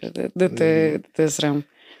задръжки. Да те срам.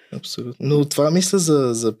 Абсолютно. Но това мисля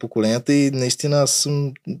за поколенията и наистина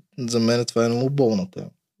за мен това е много болна тема.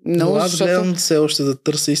 Но аз гледам все още да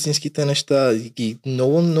търся истинските неща и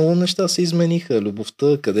много неща се измениха.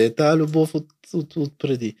 Любовта, къде е тая любов от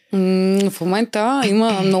преди? В момента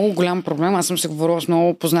има много голям проблем. Аз съм се говорила с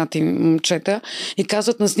много познати момчета и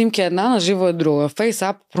казват на снимки една, на живо е друга.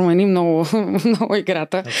 FaceApp промени много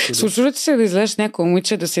играта. Случва ли ти се да излезеш някой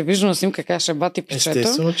момиче, да се вижда на снимка как ще бати пичета?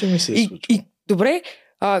 Естествено, че ми се случва. Добре,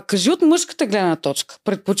 кажи от мъжката гледна точка.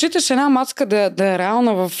 Предпочиташ една мацка да е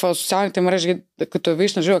реална в социалните мрежи, като я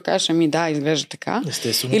видиш на живо, кажеш, изглежда така.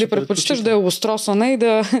 Естествено, или предпочиташ да е обостросана и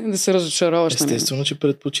да се разочароваш. Естествено, че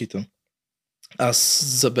предпочитам. Аз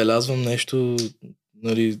забелязвам нещо,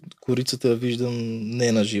 нали, корицата я виждам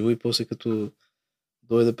не на живо и после като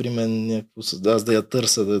дойде при мен аз да я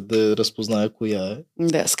търся, да я разпозная коя е.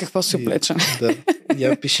 Да, с какво си облечена. Да,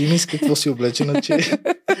 я пиши ми с какво си облечена, че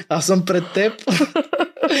аз съм пред теб.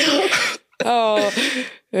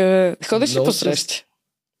 Ходиш ли по срещи?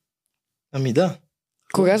 Ами да.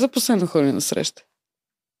 Кога за последно ходи на среща?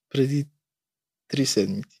 Преди 3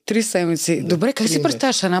 седмици. 3 седмици. Добре, как си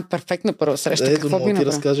представяш една перфектна първа среща? Какво би ти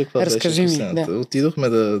разкажа каква беше последната. Отидохме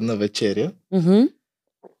на вечеря,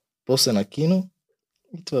 после на кино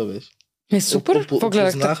и това беше. Супер,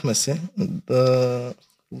 познахме се.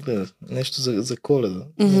 Нещо за Коледа.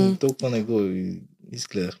 Толкова не го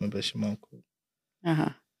изгледахме, беше малко.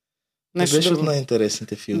 Беше от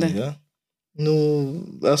най-интересните филми, да. Но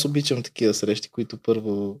аз обичам такива срещи, които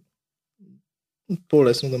първо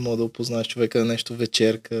по-лесно да мога да опознаеш човека на нещо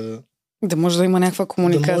вечерка. Да може да има някаква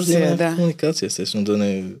комуникация. Комуникация, естествено,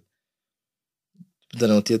 да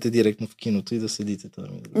не отидете директно в киното и да седите там.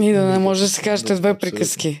 И да не може да се кажете две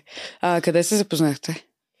приказки. Къде се запознахте?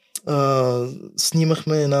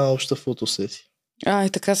 Снимахме една обща фотосесия. И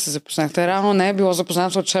така се запознахте. Реално не е било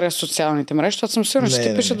запознато чрез социалните мрежи, защото съм сигурна, че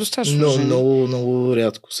ти пише достатъчно. Много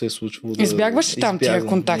рядко се е случвало. Избягваш ли там тия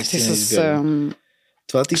контакти с...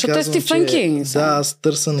 Това ти казвам, че... аз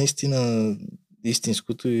търся наистина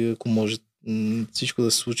истинското и ако може всичко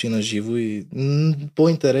да се случи на живо и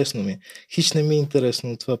по-интересно ми. Хич не ми е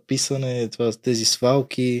интересно това писане, тези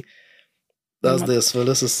свалки, аз да я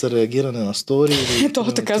сваля с реагиране на стори.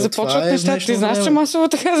 Така започват нещата. Ти знаеш, че масово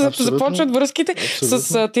така започват връзките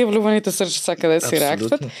с тия влюбените сърчица, къде си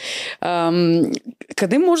реактват.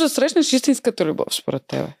 Къде може да срещнеш истинската любов, според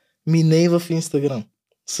тебе? Не и в Инстаграм.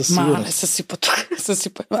 Със сигурност. Съсипа тук.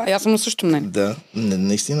 Аз съм на също мнение. Да,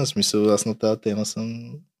 наистина смисъл. Аз на тази тема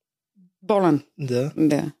съм... болен.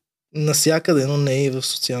 Да. Насякъде, но не и в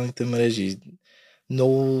социалните мрежи.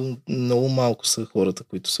 Много малко са хората,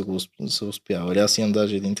 които са успявали. Аз имам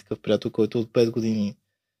даже един такъв приятел, който от 5 години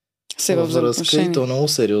се във връзка и то много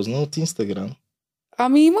сериозно от Инстаграм.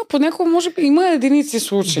 Има понякога, може би, има единици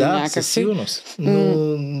случаи някакви. Да, със сигурност.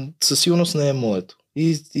 Но със сигурност не е моето.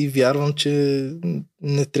 И вярвам, че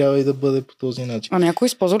не трябва и да бъде по този начин. Някой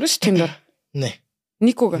използва ли си Тиндър? Не.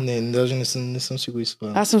 Никога? Не, даже не съм си го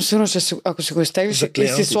изпълнил. Аз съм сигурна, че ако си го изтеглиш и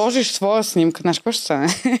си сложиш своя снимка, знаеш какво ще стане?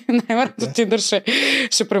 Най-вероятно Тиндър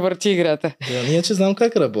ще превърти играта. Да, ние че знам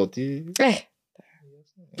как работи.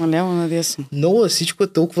 Наляво надясно. Много всичко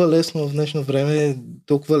е толкова лесно в днешно време,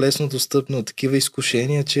 толкова лесно достъпно, такива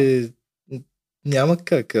изкушения, че няма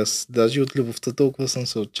как. Аз даже от любовта толкова съм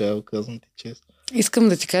се отчаял, казвам ти честно. Искам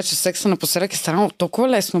да ти кажа, че секса напоследък е станал толкова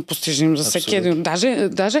лесно постижим за всеки един.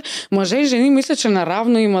 Даже мъже и жени мисля, че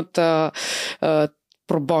наравно имат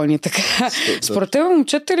пробойни. Така. Според теб,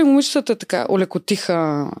 момчета или момичетата така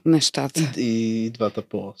олекотиха нещата? И двата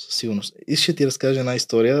пола, със сигурност. И ще ти разкажа една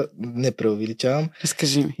история, не преувеличавам.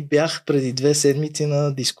 Разкажи ми. Бях преди 2 седмици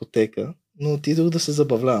на дискотека, но отидох да се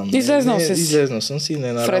забавлявам. Излезнал съм си,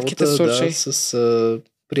 не на работа, с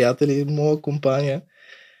приятели, моя компания.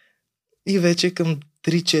 И вече към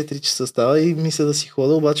 3-4 часа става и мисля да си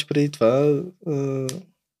хода, обаче преди това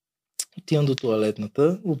отивам до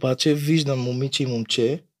тоалетната, обаче виждам момиче и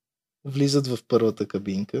момче влизат в първата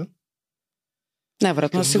кабинка.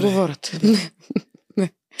 Най-вероятно да си говорят.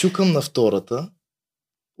 Чукам на втората,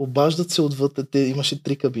 обаждат се отвътре, те имаше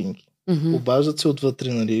 3 кабинки. Обаждат се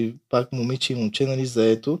отвътре, нали, пак момиче и момче, нали,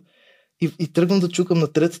 заето. И тръгвам да чукам на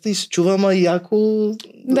третата и се чувам яко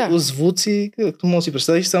звуци, както може да си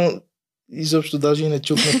представиш, само изобщо даже и не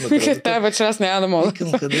чукнах на третата. Тая вечер аз няма да мога.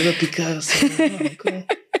 Викам, къде да пикая сега?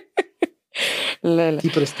 Леле.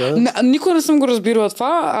 Ти представя? Никога не съм го разбирала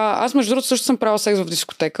това. Аз между другото също съм правила секс в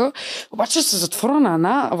дискотека. Обаче се затворя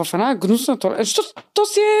в една гнусна туалета. Защото то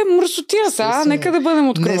си е мръсотия сега. Нека да бъдем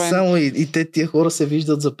откровени. Не само и тия хора се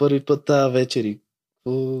виждат за първи път тази вечери.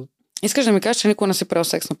 Искаш да ми кажеш, че никога не си правил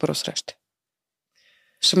секс на първо среща?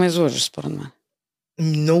 Ще ме излъжеш, според мен.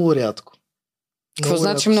 Много рядко. Какво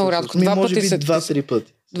значи много рядко? Може би 2-3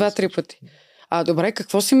 пъти. 2-3 пъти. Добре,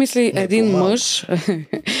 какво си мисли един мъж?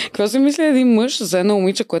 Какво си мисли един мъж за едно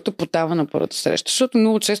момиче, което потава на първата среща? Защото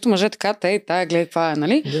много често мъжете така, тая гледай каква е,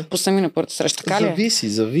 нали? Да. Посами на първата среща. Така ли?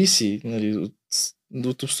 Зависи, нали,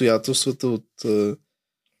 от обстоятелствата, от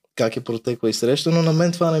как е протекла и среща, но на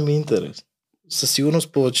мен това не ми е интерес. Със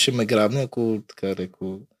сигурност повече ще ме грабне, ако така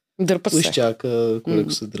реко изчака, ако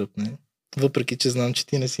леко се дръпне. Въпреки, че знам, че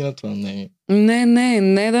ти не си на това мнение.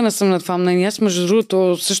 Не да не съм на това мнение. Аз между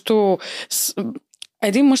другото също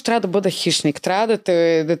един мъж трябва да бъде хищник, трябва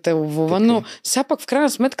да те ловува, но сега пък в крайна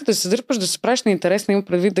сметка да се дърпаш, да се правиш на интересно, има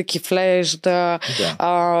предвид да кифлееш,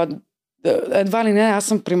 едва ли не, аз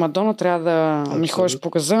съм примадона, трябва да ми ходиш по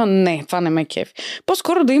газа. Не, това не ме кефи.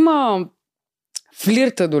 По-скоро да има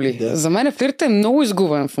флирта доли. Да. За мен флирта е много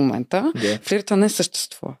изгубен в момента. Да. Флирта не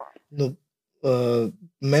съществува. Но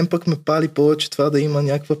мен пък ме пали повече това да има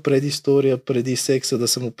някаква предистория преди секса, да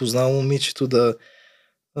съм опознал момичето, да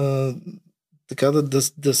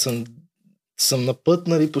съм на път,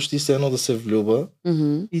 нали, почти все едно да се влюба.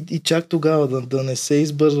 И чак тогава да не се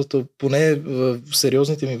избързва. Поне в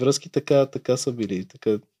сериозните ми връзки така са били.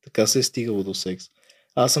 Така се е стигало до секс.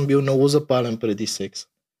 Аз съм бил много запален преди секс.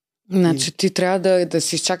 Значи ти трябва да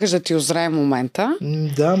си изчакаш да ти озрее момента.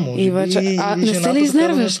 Да, може и вече... не се ли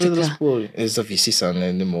изнервяш така? Зависи сега,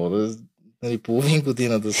 не мога да... Нали, половин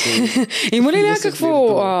година да се... Има ли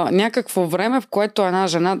някакво време, в което една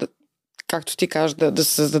жена, както ти кажеш, да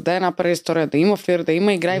се създаде една предистория, да има флир, да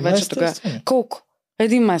има игра и вече тогава... Колко?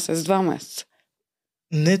 1 месец, 2 месеца?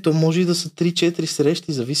 Не, то може и да са 3-4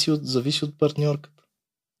 срещи, зависи от партньорката.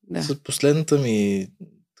 Да. С последната ми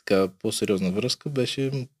така по-сериозна връзка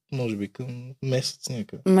беше може би към месец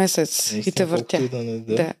някакъв. Месец и те въртя.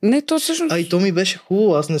 Да. Не, то всъщност... И то ми беше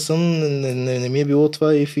хубаво. Аз не ми е било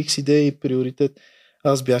това и фикс идея и приоритет.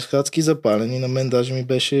 Аз бях адски запален и на мен даже ми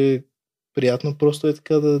беше приятно просто е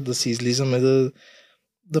така да си излизаме,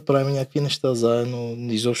 да правим някакви неща заедно.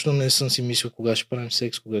 Изобщо не съм си мислил кога ще правим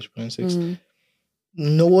секс.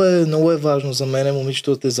 Много е важно за мен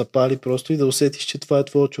момичето да те запали просто и да усетиш, че това е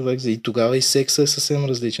твой човек. И тогава и секса е съвсем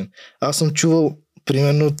различен. Аз съм чувал,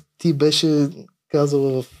 примерно, ти беше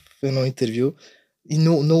казала в едно интервю и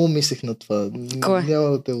много мислех на това. Кой? Няма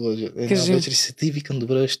да те лъжа. Една вечер си и викам,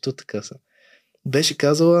 добре, що така са. Беше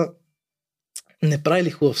казала, не прави ли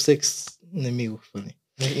хубав секс, не ми го хвали.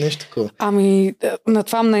 Нещо такова. На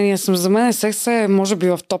това мнение съм. За мен секса е може би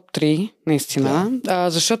в топ 3, наистина. Да.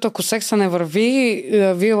 Защото ако секса не върви,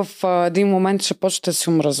 вие в един момент ще почнете да си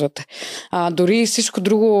омръзвате. Дори всичко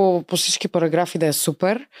друго по всички параграфи да е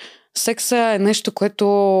супер. Секса е нещо,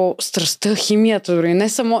 което страстта, химията, дори не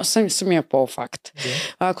самия по-факт.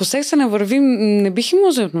 Ако секса не върви, не бих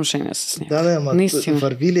имал за отношения с него. Ама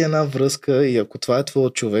върви ли една връзка и ако това е твой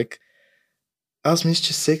човек, аз мисля,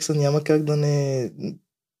 че секса няма как да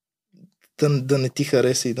не ти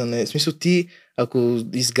хареса и да не... В смисъл ти, ако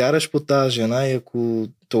изгаряш по тази жена и ако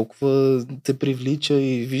толкова те привлича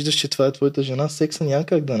и виждаш, че това е твоята жена, секса няма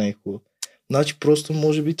как да не е хубаво. Значи просто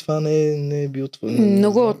може би това не е бил това.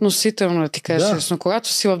 Много относително да ти кажа, Да. честно. Когато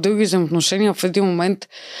си в дълги взаимоотношения, в един момент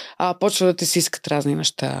почва да ти си искат разни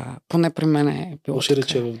неща. Поне при мен е било Какво ще така.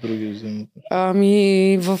 рече в други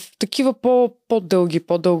взаимоотношения? В такива по-дълги,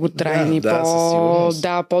 по-дълготрайни, със сигурност.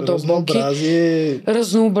 по-дълбоки.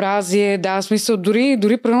 Разнообразие, да, в смисъл,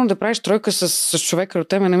 дори примерно да правиш тройка с човека от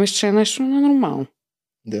тебе, не мисля, че е нещо ненормално.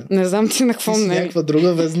 Да. Не знам ти на какво Ти си не е. някаква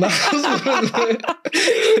друга везна.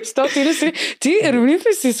 Що ти ли си? Ти ревнив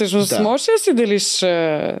ли си всъщност? Да. Можеш ли да си делиш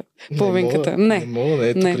половинката? Не мога,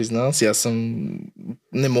 ето признавам си. Аз съм...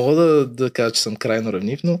 Не мога да кажа, че съм крайно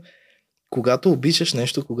ревнив, но когато обичаш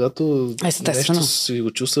нещо, когато нещо си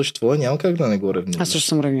го чувстваш твое, няма как да не го ревниваш. Аз също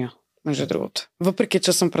съм ревнива, между другото. Въпреки,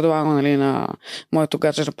 че съм предлагала на моето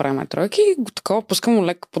гадже да правим тройки, такова пускам му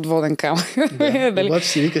леко подводен камък. Да, обаче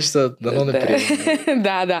си викаш, дано не приема.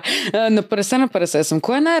 Да. На 50 съм.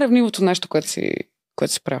 Кое е най-ревнивото нещо, което си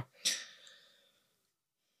правил?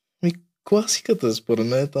 Класиката, според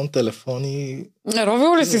мен, там телефони...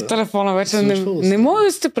 Ровил ли си в телефона вече? Не мога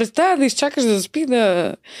да си те представя да изчакаш да заспи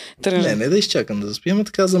да тръгне. Не да изчакам да заспи, ама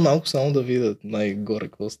така за малко само да видя най-горе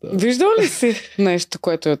какво става. Виждал ли си нещо,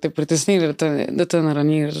 което те притесни или да те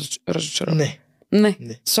нарани и разочарова? Не.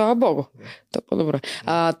 Слава Богу. То е по-добре.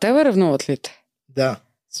 Тебе ревнуват ли те? Да.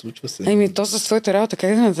 Случва се. То с твоята работа,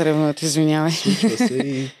 как да не те ревнуват, извинявай. Случва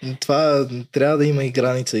се и това трябва да има и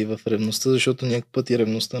граница и в ревността, защото някакъв път и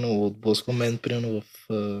ревността много отблъсква мен, примерно в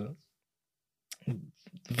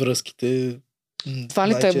връзките. Това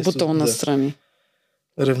ли те е бутал настрани?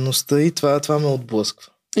 Ревността и това ме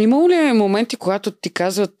отблъсква. Имало ли е моменти, когато ти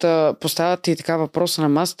казват, поставят ти така въпроса на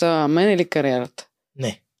масата, мен или кариерата?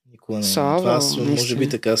 Не, никога не. Това може би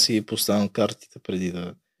така си поставям картите преди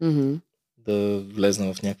да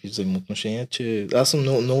влезна в някакви взаимоотношения, че аз съм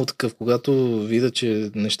много такъв, когато видя,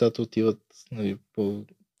 че нещата отиват по...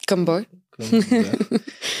 Към бой? Да.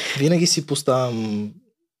 Винаги си поставям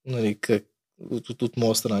от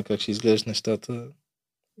моя страна как ще изглеждат нещата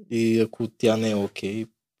и ако тя не е окей,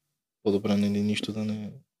 по-добре нищо да не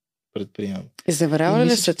предприемам. Изневерява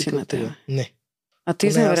ли са ти на теб? Не. А ти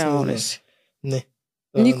изневерява ли си? Не.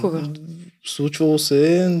 Никога? Случвало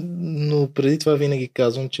се, но преди това винаги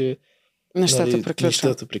казвам, че Нещата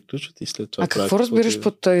приключват и след това. А какво разбираш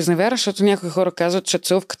под изневяра? Защото някои хора казват, че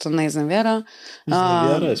целувката не изневяра.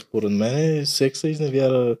 Изневяра е. Според мен секса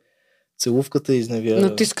изневяра, целувката изневяра.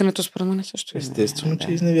 Натискането според мен също изневяра. Естествено,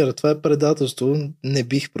 че изневяра. Това е предателство. Не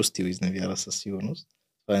бих простил изневяра със сигурност.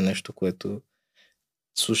 Това е нещо, което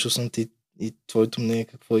слушал съм ти и твоето мнение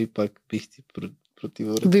какво и пак бих ти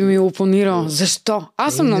противоречил. Би ми опонирал. Защо?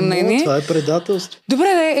 Аз съм на мнение. Това е предателство.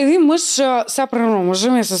 Добре, един мъж, сега примерно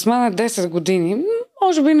мъжа ми е с мен 10 години.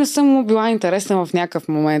 Може би не съм му била интересна в някакъв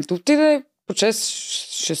момент. Отиде,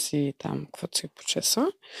 почеше си там, каквото си почеса,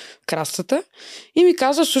 крастата, и ми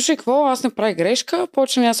казва, слушай, какво, аз не правя грешка,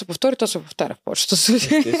 почне да се повтори, то се повтаря в повечето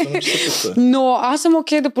случаи. Но аз съм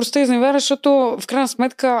окей да простя изневяра, защото в крайна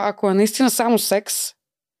сметка, ако е наистина само секс,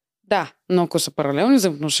 да, но ако са паралелни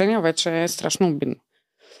взаимоотношения, вече е страшно обидно.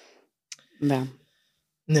 Да.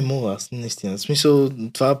 Не мога, аз наистина. В смисъл,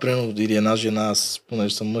 това примерно или една жена, аз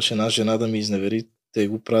понеже съм мъж, една жена да ми изневери, те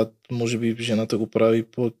го правят, може би жената го прави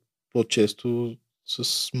по-често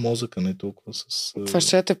с мозъка, не толкова с... Това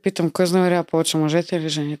ще те питам, кой изневерява повече, мъжете или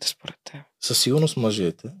жените според теб? Със сигурност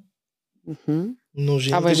мъжете. Но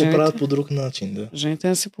жените го правят по друг начин, да. Жените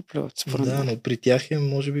не се поплюват, според да, но при тях е,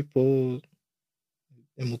 може би,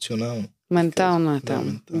 по-емоционално. Ментално е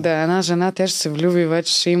там. Да, една жена, тя ще се влюби,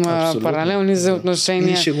 вече ще има абсолютно паралелни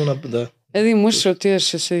взаимоотношения. И ще го да. Един мъж ще отиде,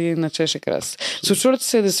 ще се начеше крас. Случва ли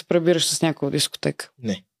се да се пребираш с някоя дискотека?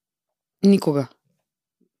 Не. Никога.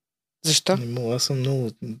 Защо? Не мога, аз съм много...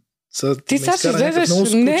 Ти сега ще излезеш...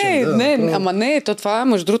 Не, то това,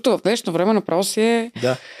 между другото, в днешно време направо си е...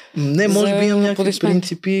 Да. Не, може би имам някакви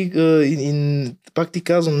принципи и пак ти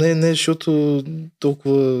казвам, не, защото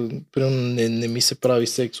толкова не ми се прави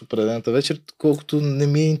секс определената вечер, колкото не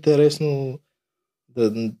ми е интересно.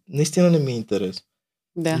 Наистина не ми е интересно.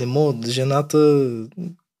 Да. Не мога, жената,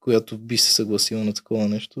 която би се съгласила на такова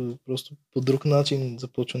нещо, просто по друг начин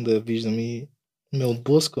започвам да я виждам и ме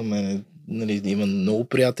отблъсква мене. Нали, има много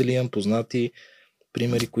приятели, имам познати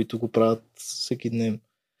примери, които го правят всеки ден.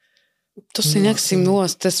 То се някакси много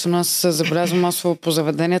естествено. Аз забелязвам масово по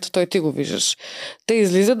заведението, той ти го виждаш. Те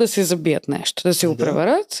излизат да си забият нещо, да си го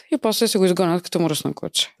преварят и после си го изгонят като мръсно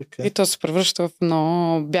куче. Така. И то се превръща в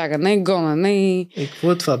много бягане, гонене и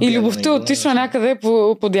какво е това бягане? И любовта отишла някъде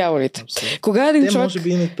по дяволите. Кога един човек... може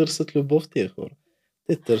би не търсят любов тия хора.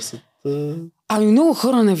 Те търсят... Ами много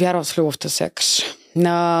хора не вярват в любовта сякаш.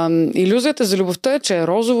 Илюзията за любовта е, че е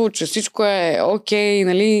розово, че всичко е окей,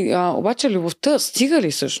 нали? Обаче любовта стига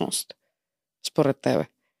ли всъщност? Според тебе?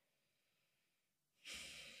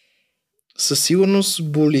 Със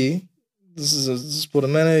сигурност боли. Според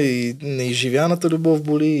мен и неизживяната любов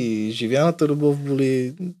боли, и живяната любов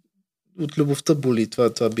боли. От любовта боли,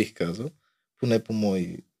 това бих казал. Поне по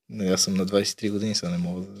мои... Аз съм на 23 години, сега не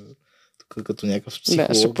мога да... Тук като някакъв психолог.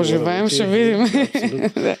 Да, ще поживеем, ще видим.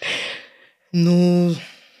 Да, но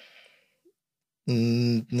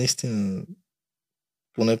наистина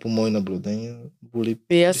поне по мои наблюдения боли.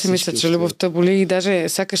 И аз си мисля, че любовта боли и даже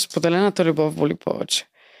сякаш споделената любов боли повече.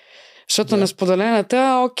 Защото на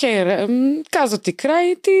споделената, окей, казва ти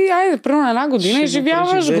край и ти, айде, примерно една година и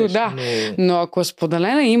живяваш го, да. Но ако е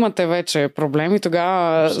споделена и имате вече проблеми,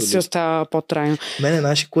 тогава си остава по-трайно. Мене,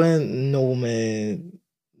 знаеш, кое много ме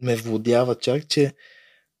владява чак, че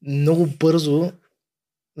много бързо,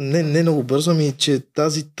 не много бързо, ами че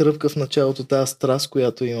тази тръпка в началото, тази страст,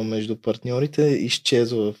 която има между партньорите,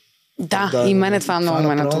 изчезва. Да, и мене това много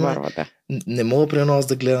ме натоварва, да. Не мога примерно аз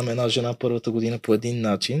да гледам една жена първата година по един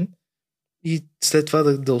начин и след това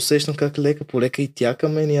да усещам как лека по лека и тя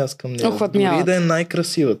към мен и аз към нея. Дори да е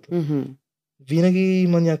най-красивата. Mm-hmm. Винаги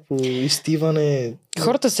има някакво изтиване.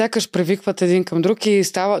 Хората сякаш привикват един към друг и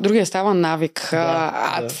другия става навик.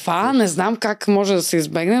 Това не знам как може да се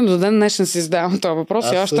избегне. До ден днешен си задавам този въпрос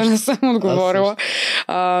и още не съм отговорила.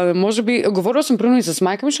 Може би, говорила съм примерно и с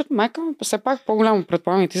майка ми, защото майка ми все пак по-голямо,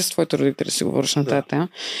 предполагам и ти с твоите родители си говориш на тази тема.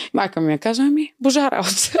 Майка ми я казва, божа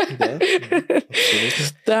работа.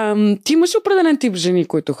 Ти имаш определен тип жени,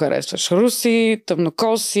 които харесваш? Руси,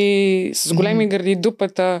 тъмнокоси, с големи гърди,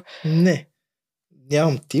 дупета? Не.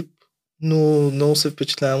 Нямам тип, но много се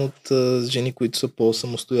впечатлявам от жени, които са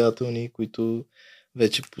по-самостоятелни, които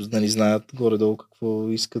вече знаят горе-долу какво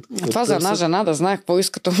искат. Това за една жена да знае какво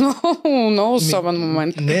искат е много особен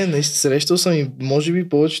момент. Не, срещал съм и може би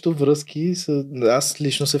повечето връзки. Аз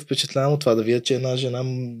лично се впечатлявам от това да видя, че една жена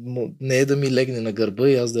не е да ми легне на гърба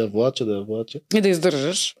и аз да я влача. И да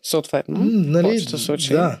издържаш, съответно. Нали,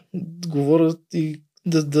 да, говоря и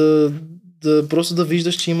да просто да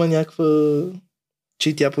виждаш, че има някаква...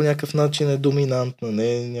 че тя по някакъв начин е доминантна,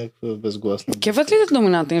 не е някаква безгласна. Кеват ли да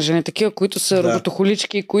доминантни жени? Такива, които са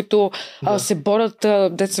роботохолички, които се борят,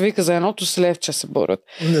 деца вика, за едното слевче се борят.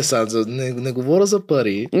 Не говоря за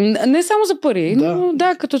пари. Не само за пари, но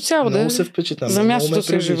като цяло. Много се впечатлям. За мястото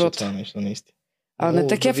си в живота. Това нещо, наистина. Не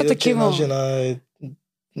такива такива. Една жена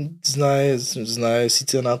знае си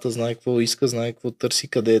цената, знае какво иска, знае какво търси,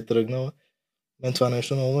 къде е тръгнала. Мен това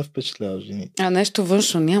нещо много ме впечатлява жени. Нещо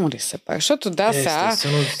външно няма ли се пак? Защото сега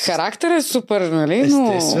характер е супер, нали?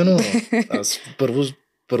 Но... Естествено. Аз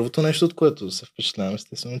първото нещо, от което се впечатлявам,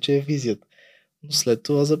 естествено, че е визията. Но след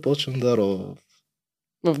това започвам да рова.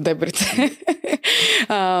 В дебрите.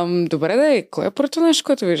 Добре, кое е първото нещо,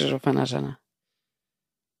 което виждаш в една жена?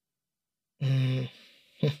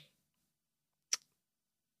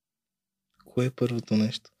 Кое е първото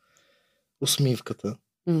нещо? Усмивката.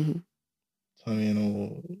 Това ми е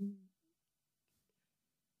много...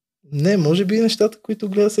 Не, може би нещата, които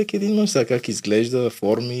гледа всеки един мъж, сега как изглежда,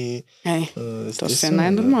 форми. То си е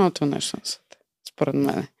най-нормалното нещо, според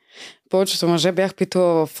мен. Повечето мъже бях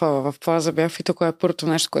питала в плаза, бях питала кое е първото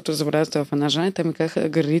нещо, което забелязвате в една жена и те ми казаха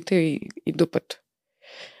гърдите и дупето.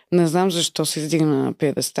 Не знам защо се издигна на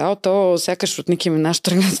пиедестал. То сякаш от Ники Минаж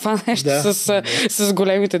тръгна това нещо с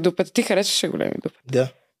големите дупета. Ти харесваш големи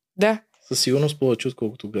дупета? Да. Със сигурност повече,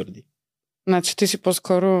 отколкото гърди. Значи ти си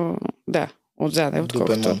по-скоро, отзаде,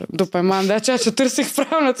 отколкото. Допеман, че търсих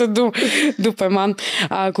правилната дума. Допеман.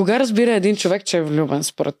 Кога разбира един човек, че е влюбен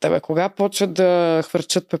според тебе? Кога почват да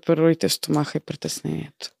хвърчат пеперудите в стомаха и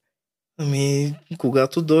притеснението?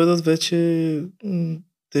 Когато дойдат вече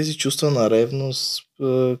тези чувства на ревност,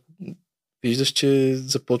 виждаш, че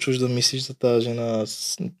започваш да мислиш за тази жена.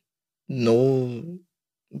 Много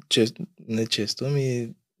не често,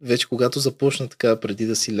 вече когато започна така, преди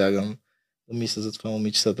да си лягам, да мисля за това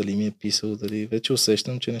момиче, дали ми е писал, дали вече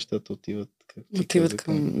усещам, че нещата отиват.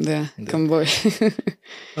 Към бой.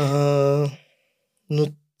 Но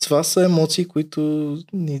това са емоции, които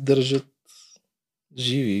ни държат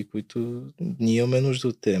живи, които ние имаме нужда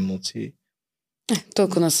от тези емоции.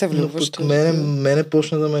 Толкова не се влюбваш. Мене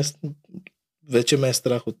почна да вече ме е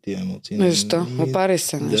страх от тия емоции. Защо? Опари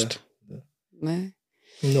се нещо. Не.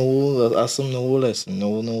 Аз съм много лесен.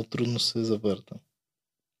 Много трудно се завъртам.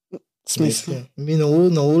 Смисъл?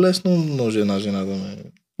 Много лесно може една жена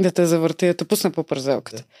да те завърти, да те пусне по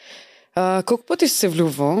парзелката. Колко пъти си се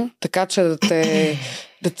влюбвал, така че да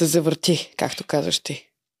те завърти, както казваш ти?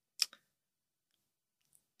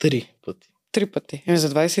 3 пъти. 3 пъти. За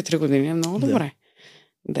 23 години е много добре.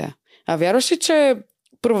 Да. А вярваш ли, че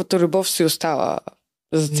първата любов си остава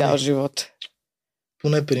за цял Не. живот?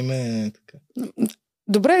 Поне при мен е така.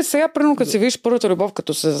 Добре, сега примерно като си видиш първата любов,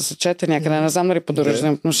 като се засечете някъде, не знам дали поддържаш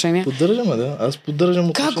взаимоотношения. Поддържаме, да. Аз поддържам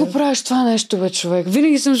отношения. Как го правиш това нещо, бе, човек?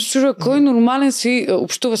 Винаги съм се чудила, кой нормален си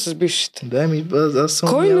общува с бившите? Да, аз съм...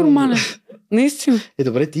 Кой нормален? Наистина.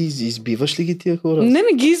 Добре, ти избиваш ли ги тия хора? Не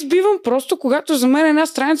ги избивам, просто когато за мен една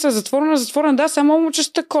страница е затворена, да, само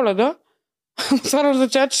момчета Коледа. Това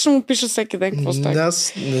означава, че ще му пиша всеки ден какво става.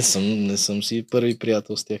 Аз не съм си първи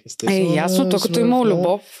приятел с тях, естествено. Ясно, то като имал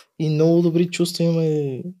любов. И много добри чувства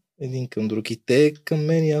имаме един към друг. И те към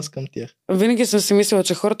мен, и аз към тях. Винаги съм си мислила,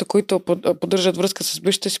 че хората, които поддържат връзка с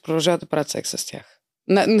бившите, си продължават да правят секс с тях.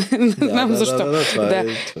 Не знам защо. Това е.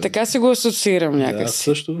 Така си го асоциирам някак. Да,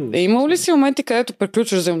 също. Имал ли си моменти, където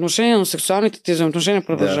приключваш взаимоотношения, но сексуалните ти взаимоотношения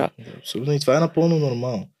продължават? Да, абсолютно. И това е напълно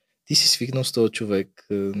нормално. Ти си свикнал с този човек,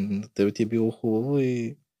 на тебе ти е било хубаво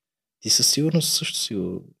и ти със сигурност също си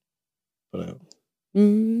го правил.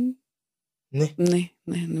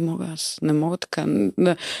 Не мога аз. Не мога така.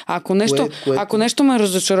 Ако нещо ме е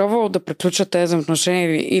разочаровало да приключат тези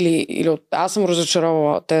взаимоотношения или аз съм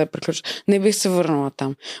разочаровала те да приключат, не бих се върнала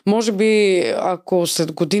там. Може би, ако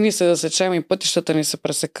след години се засечем и пътищата ни се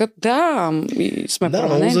пресекат, да, и сме променени.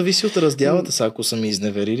 Да, много зависи от раздялата са. Ако са ми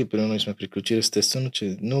изневерили, примерно и сме приключили, естествено,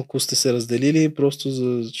 че... Но ако сте се разделили, просто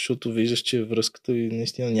защото виждаш, че връзката ви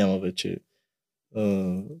наистина няма вече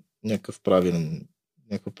някаква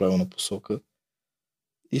правилна посока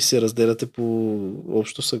и се разделяте по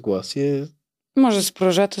общо съгласие. Може да се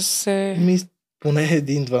продължате се... Поне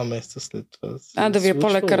 1-2 месеца след това. Да ви е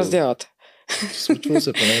по-лека разделата. Случва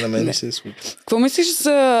се, поне на мен не се е случва. Какво мислиш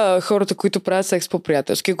за хората, които правят секс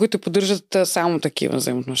по-приятелски, които поддържат само такива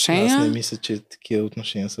взаимоотношения? Аз не мисля, че такива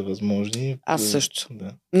отношения са възможни. Аз също.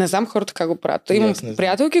 Да. Не знам хората как го правят. Имам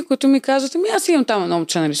приятелки, които ми казват, аз имам там едно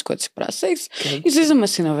момче, нали, с което си правя секс, излизаме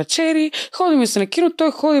си на вечери, ходим се на кино,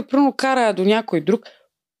 той ходи, пръвно кара до някой друг.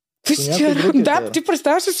 Да, ти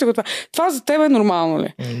представяш ли си го това? Това за теб е нормално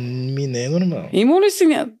ли? Не е нормално. Имал ли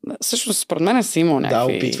си Всъщност, според мен си имал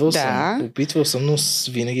някакви... Да, опитвал съм, но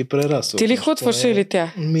винаги прерасъл. Ти ли хватваше или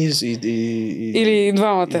тя? Или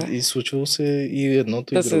двамата? И случвало се и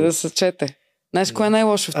едното, и другото. Да се чете. Знаеш, кое е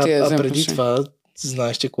най-лошо в тия взаимоотношения? Преди това,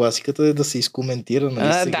 знаеш, че класиката е да се изкоментира,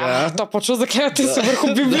 нали сега? Да, то почва да гледате се върху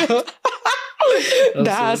Библията.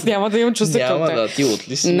 Да, аз няма да имам чувство към те. Да, ти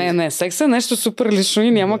отли си. Не, секс е нещо супер лично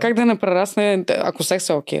и няма как да не прерасне, ако секс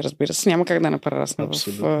е окей, разбира се, няма как да не прерасне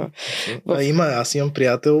Аз имам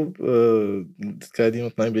приятел, така един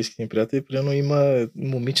от най-близките ми приятели, примерно има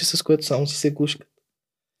момиче, с което само си се гушка.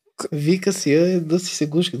 Вика си да си се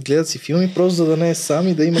гушкат, гледат си филми, просто за да не е сам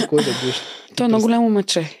и да има кой да гушка. То е много голямо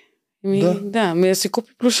мече. Да си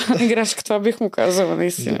купи плюшена играчка, това бих му казала,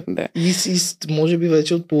 наистина. Да. И може би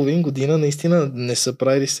вече от половин година наистина не са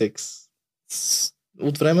правили секс.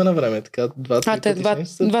 От време на време, така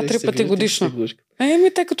 2-3 пъти годишно.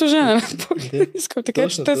 Те като жена. Искам така,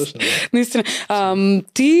 че те наистина.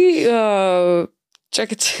 Ти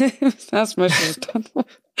чакай, че аз смешно защото.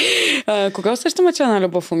 Кога усеща меча на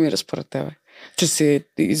любов умира според тебе? Че си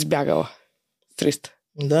избягала 300?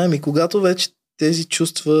 Да, когато вече тези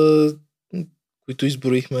чувства, които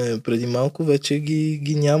изброихме преди малко, вече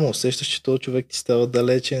ги няма. Усещаш, че този човек ти става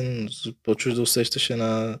далечен, почваш да усещаш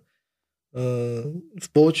в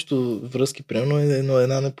повечето връзки, примерно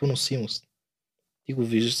една непоносимост. Ти го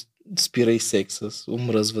виждаш, спира и секса,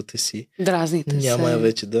 омръзвате си. Дразните се. Няма я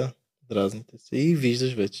вече, дразните се и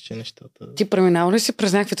виждаш вече, че нещата... Ти преминава ли си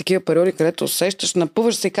през някакви такива периоди, където усещаш,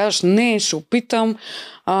 напъваш се и кажеш, не, ще опитам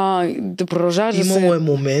да продължаваш да се... Имало е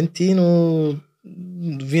моменти, но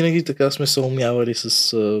винаги така сме се умявали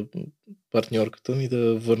с партньорката ми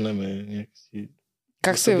да върнем някакси...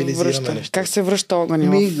 Как се връща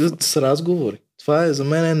огъня? С разговори. Това е за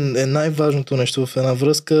мен най-важното нещо в една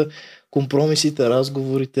връзка. Компромисите,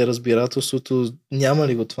 разговорите, разбирателството. Няма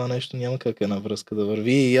ли го това нещо, няма как една връзка да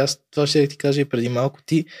върви. И аз това ще ти кажа и преди малко.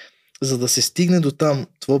 Ти, за да се стигне до там,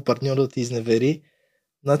 твой партньор да ти изневери,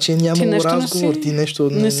 значи нямало разговор, ти нещо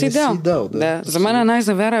не си дал. Да. За мен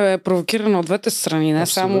най-завяра е провокирана от двете страни, не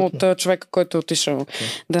само от човека, който е отишъл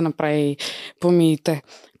да направи помиите.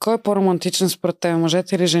 Кой е по-романтичен според теб,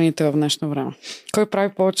 мъжете или жените в днешно време? Кой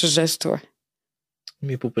прави повече жестове?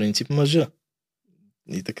 По принцип мъжа.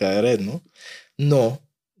 И така е редно. Но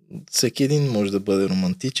всеки един може да бъде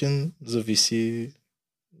романтичен, зависи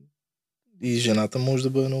и жената може да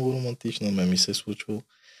бъде много романтична. Ме ми се е случвало.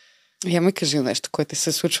 Я ми кажи нещо, което се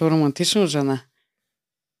е случва романтично жена.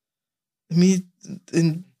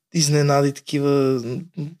 Изненади такива,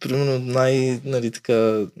 примерно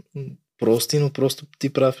прости, но просто ти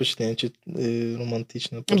прави впечатление, че е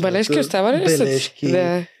романтична. Бележки остава ли? Бележки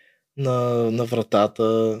Да. на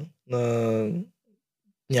вратата, на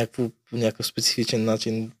някакъв специфичен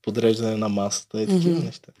начин подреждане на масата и такива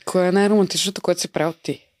неща. Кое е най-романтичното, което си правил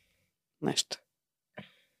ти? Нещо.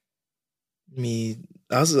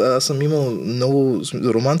 Аз съм имал много...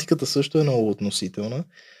 Романтиката също е много относителна.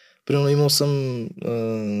 Примерно имал съм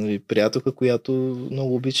приятелка, която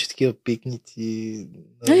много обича такива пикници.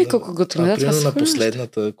 Колко готина. Примерно на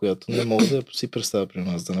последната, която не мога да си представя при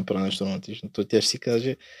нас да направя нещо романтично. То тя ще си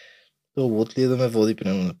каже, лот ли е да ме води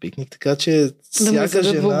примерно на пикник. Така че всяка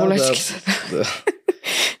жена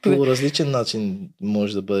по различен начин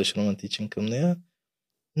може да бъдеш романтичен към нея.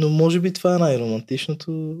 Но може би това е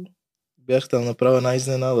най-романтичното. Бях там направил една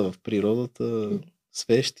изненада в природата,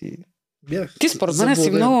 свещи. Ти според мен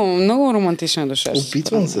си много, много романтична душа.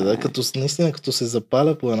 Опитвам се, да. Наистина като се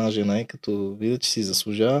запаля по една жена и като видя, че си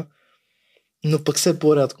заслужава, но пък все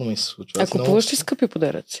по-рядко ми се случва. А купуваш ли скъпи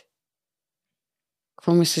подаръци?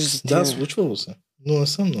 Какво мислиш за тия? Да, случвало се, но не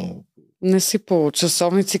съм много. Не си по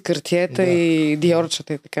часовници, картиета и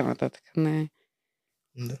диорчета и така нататък. Не.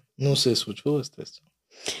 Да, но се е случвало, естествено.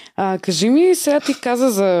 Кажи ми, сега ти каза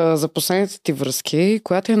за последните ти връзки.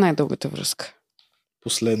 Коя ти е най-дългата връзка?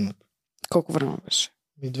 Последната. Колко време беше?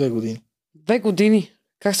 2 години. 2 години?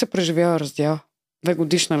 Как се преживява раздяла? 2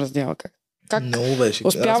 годишна раздяла? Как много беше.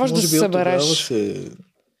 успяваш да се събереш?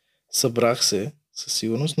 Събрах се със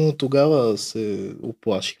сигурност, но тогава се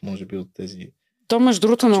оплаших, може би, от тези... То, между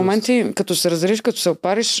другото, на моменти, като се разделиш, като се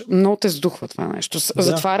опариш, много те сдухва това нещо.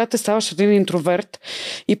 Затваряте, ставаш един интроверт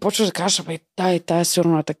и почваш да кажеш, тая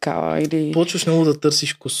сигурно е такава. Или... Почваш много да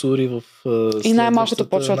търсиш косури в и най-малкото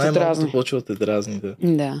почва да те дразни. Най-малкото почва да те дразни, да.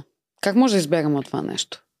 Да. Как може да избягаме от това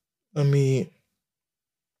нещо?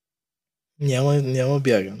 Няма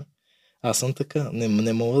бягане. Аз съм така.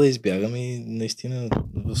 Не мога да избягам и наистина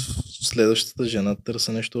в следващата жена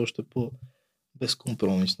търся нещо още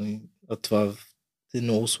по-безкомпромисно. А това е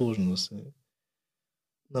много сложно да се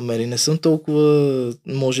намери. Не съм толкова,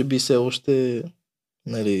 може би все още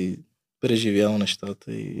преживял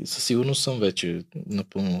нещата и със сигурност съм вече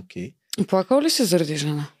напълно окей. Плакал ли си заради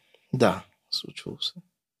жена? Да, случвало се.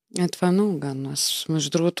 Това е много гадно. Аз, между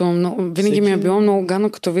другото, винаги ми е било много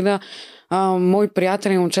гадно, като видя мои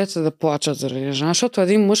приятели и момчета да плачат заради жена, защото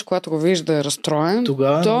един мъж, когато го видиш да е разстроен,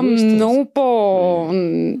 то е много по...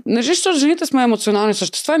 Не защото жените сме емоционални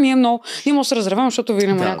същества, ние много се разревам, защото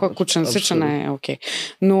видим някоя кученце, че не е окей.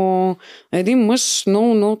 Но един мъж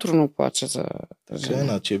много трудно плаче за жена. Така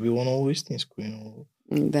иначе е било много истинско.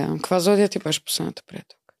 Да. Каква зодия ти беше последната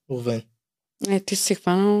приятелка? Овен. Ти си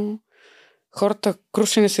хванал... Хората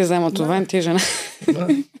круши не се вземат овен, ти жена. Да.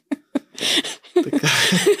 Така.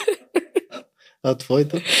 А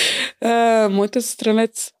твоята? Моята са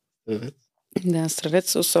стрелец. Стрелец? Да,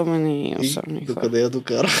 стрелец са особени хора. Докъде я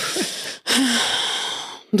докара?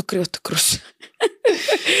 До кривата круша.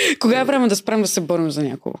 Кога е време да спрем да се борим за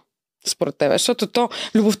някого? Според тебе, защото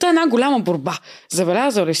любовта е една голяма борба.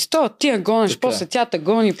 Забелязал ли си то? Ти я гониш, после тя те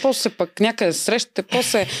гони, после пък някъде срещате,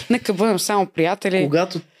 после нека бъдем само приятели.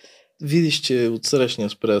 Когато видиш, че отсрещния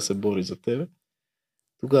спре да се бори за тебе,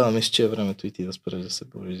 тогава мисля, че е времето и ти да спреш да се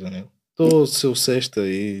бориш за него. То се усеща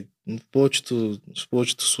и в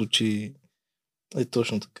повечето случаи е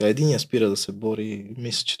точно така. Единия спира да се бори и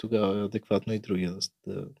мисля, че тогава е адекватно и другия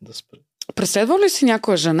да спре. Преследва ли си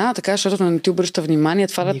някоя жена, така, защото не ти обръща внимание,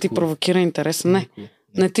 това да ти провокира интерес? Не.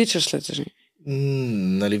 Не тичаш след жени.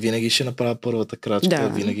 Винаги ще направя първата крачка. Да.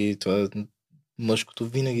 Винаги това мъжкото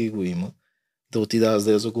винаги го има. Да отида аз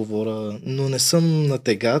да я заговоря, но не съм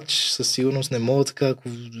натегач, със сигурност не мога така, ако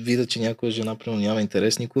видя, че някоя жена примерно няма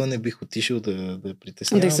интерес, никога не бих отишъл да я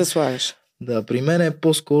притеснявам. Да й се слагаш. Да, при мен е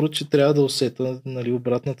по-скоро, че трябва да усета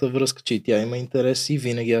обратната връзка, че и тя има интерес и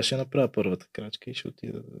винаги аз ще направя първата крачка и ще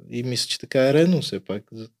отида. И мисля, че така е редно все пак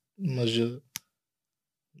за мъжа.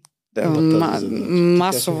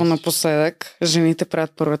 Масово напоследък жените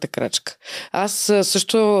правят първата крачка. Аз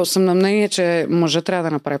също съм на мнение, че мъжът трябва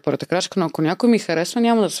да направи първата крачка, но ако някой ми харесва,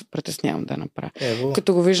 няма да се притеснявам да направя.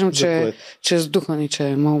 Като го виждам, че е сдухан и че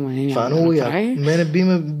е малмен и няма да направи. Мене би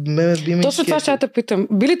ме точно това ще те питам.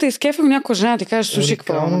 Би ли те изкефил някоя жена ти каже, слушай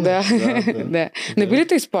какво? Да. Не би ли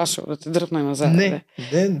те изплашил да те дръпне назад? Не,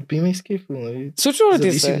 би ме изкефил. Случва ли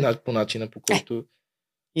ти се? Зависи по начина, по който...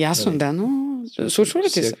 Ясно, да, но случва ли ти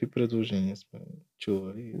се? Всякакви предложения сме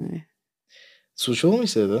чували. Случвало ми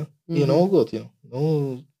се, да. И е много готино.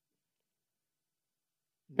 Много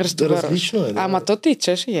различно е. Да. Ама то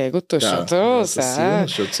тичаш и егото, защото... Сигурно,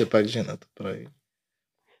 защото все пак жената прави.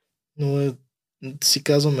 Но си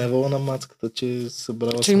казвам евала на мацката, че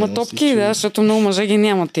събрала че има топки, да, защото много мъже ги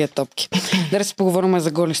нямат тия топки. Да си поговорим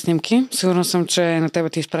за голи снимки. Сигурна съм, че на тебе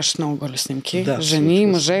ти изпращат много голи снимки. Да, жени,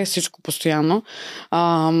 мъже, всичко постоянно.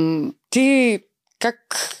 Ти как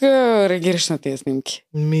реагираш на тези снимки?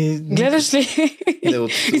 Гледаш ли?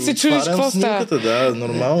 И се чудиш какво става? Да,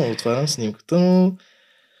 нормално, отварям снимката, но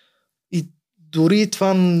и дори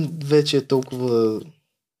това вече е толкова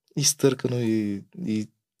изтъркано и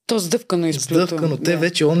то сдъвкано изплюто. Сдъвкано. Те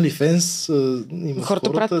вече OnlyFans имат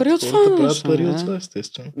хората правят пари от това. Хората правят пари от това,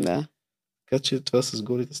 естествено. Да. Така че това с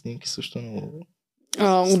голите снимки също много...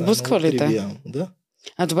 Отблъсква ли те? Да.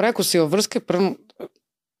 Добре, ако си във връзка,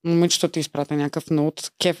 момичето ти изпрата някакъв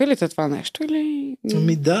ноут. Кефи ли те това нещо? Или...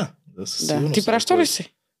 Да. Да. Ти праща ли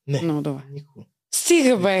си? Не. Много добре. Никога.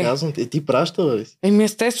 Стига, бе! Казвам, ти пращала ли си?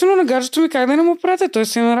 Естествено, на гаджето ми как да не му пратя? Той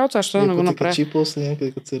си е на работа, защо да не го направя? Качи после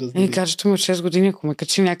някъде, като се раздели. Гаджето ми от 6 години, ако ме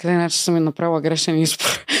качи някъде, иначе съм направила грешен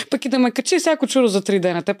избор. Пък и да ме качи всяко чудо за 3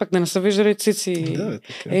 дена, те пък да не са виждали цици. Да,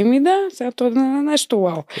 така. Да, сега това е нещо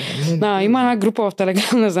вау. Има една група в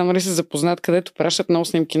Телеграм, не знам дали си запознат, където пращат много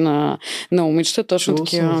снимки на момичета, точно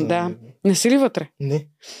такива. Да. Не си ли вътре? Не.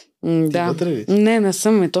 Да. Вътре ли? Не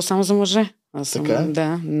съм, то само за мъже. Така?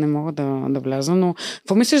 Да, не мога да вляза, но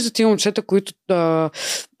какво мислиш за тия момчета, които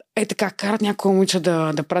така карат някоя момиче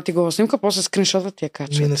да прати гола снимка, после скриншотът я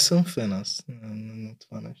качат? Не съм фен аз на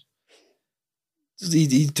това нещо.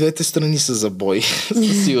 И двете страни са за бой,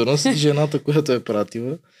 със сигурност. Жената, която е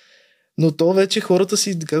пратила. Но то вече хората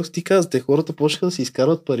си, както ти казвате, хората почнаха да си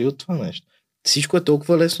изкарват пари от това нещо. Всичко е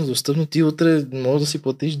толкова лесно достъпно. Ти утре можеш да си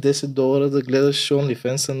платиш $10 да гледаш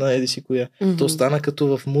OnlyFans на еди си коя. То стана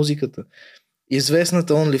като в музиката.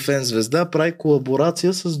 Известната OnlyFans звезда прави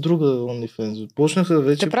колаборация с друга OnlyFans. Почнаха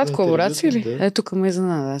вече... Те правят колаборации ли? Да. Тук ме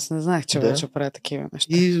изненада. Аз не знаех, че вече правят такива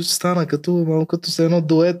неща. И стана малко като с едно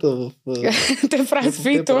дуета. Те правят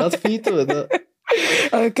фитове. Те правят фитове, да.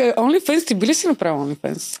 OnlyFans, ти би ли си направил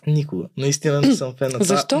OnlyFans? Никога. Наистина не съм фен на това.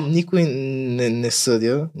 Защо? Никой не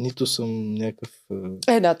съдя, нито съм някакъв...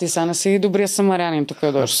 Да, ти са не си добрия самарянин, тук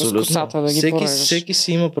е дошъл с косата да ги порежеш. Всеки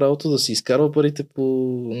си има правото да си изкарва парите по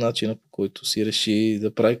начина, по който си реши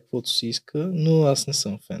да прави каквото си иска, но аз не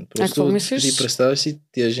съм фен. Просто какво мислиш? Ти представяш си,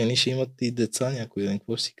 тия жени ще имат и деца някой ден.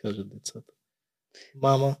 Какво ще си кажат децата?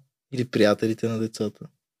 Мама или приятелите на децата?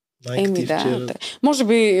 Да. Може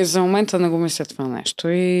би за момента не го мисля това нещо.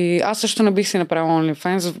 И аз също не бих си направил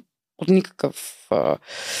OnlyFans от никакъв...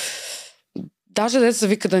 Даже деца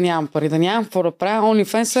вика да нямам пари, да нямам какво да правя.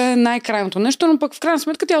 OnlyFans е най-крайното нещо, но пък в крайна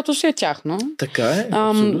сметка тялото си е тяхно. Така е,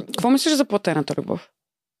 абсолютно. Какво мислиш за платената любов?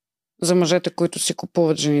 За мъжете, които си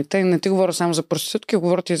купуват жените. Не ти говоря само за проститутки,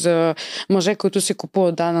 говоря и за мъже, които си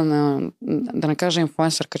купуват да не кажа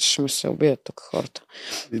инфлуенсърка, че ще ми се убият тук хората.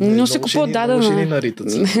 Но си купуват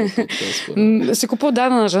си купуват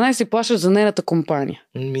дадена жена и си плащат за нейната компания.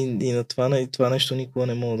 И на това нещо никога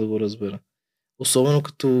не мога да го разбера. Особено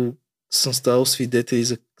като съм ставал свидетели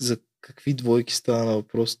за какви двойки става на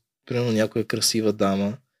въпрос. Примерно някоя красива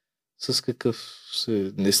дама с какъв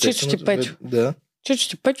се... Чичо Печо. Да.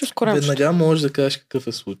 Чичо Печо с корамчето. Веднага можеш да кажеш какъв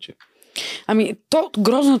е случай.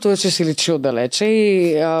 Грозното е, че си личи отдалече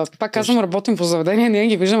и пак казвам, работим по заведение, ние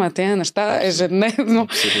ги виждаме тези неща ежедневно.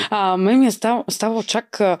 Мен ми е ставало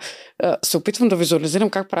чак се опитвам да визуализирам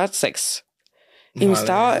как правят секс. И ми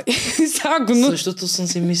става гнусно. Същото съм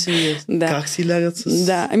си мислил, как си лягат с...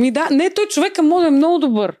 той човека може да е много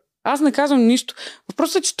добър. Аз не казвам нищо.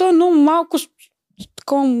 Въпросът е, че той е много малко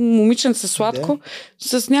такова момиченце сладко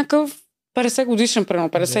с някакъв 50 годишен, примерно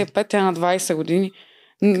 55, тя на 20 години.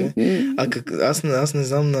 Okay. Аз не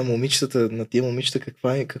знам на тия момичета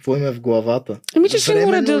какво им е в главата. Че ще им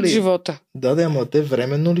уредят живота. Да, ама те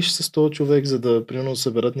временно ли ще са с този човек, за да примерно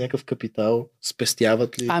съберат някакъв капитал,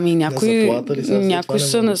 спестяват ли? Някои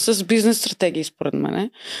са с бизнес стратегии, според мен.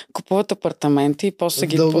 Купуват апартаменти и после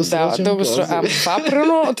ги продават.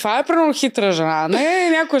 Това е примерно хитра жена. Не,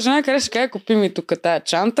 някоя жена къде ще каже, купи ми тук тая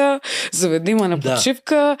чанта, заведи ме на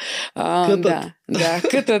почивка.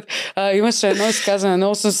 Кътът. Имаше едно изказване,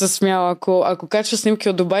 много съм се смяла. Ако качва снимки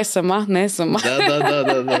от Дубай сама, не е сама.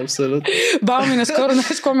 Да, абсолютно. Баба ми наскоро, знаеш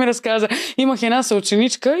какво ми разказа? Имах една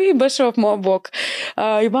съученичка и беше в моя блог.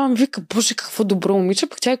 И баба ми вика, боже, какво добро момиче,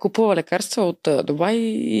 пък тя купува лекарства от Дубай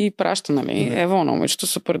и праща, нали? Ево на момичето,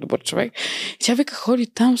 супер добър човек. И тя вика, ходи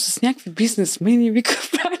там с някакви бизнесмени и вика,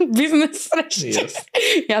 правят бизнес срещи.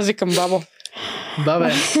 И аз викам, бабо,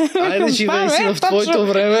 бабе, айде живей си в твоето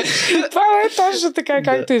време. Това е точно така,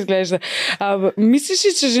 както изглежда. Мислиш ли,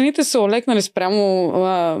 че жените са олекнали спрямо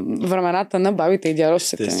времената на бабите и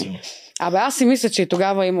дядовците? Аз си мисля, че и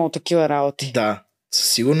тогава е имало такива работи. Да, със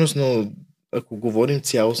сигурност, но ако говорим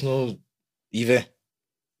цялостно, Иве,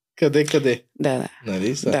 къде? Да.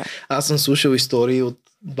 Нали? Да. Аз съм слушал истории от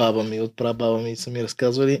баба ми, от прабаба ми, са ми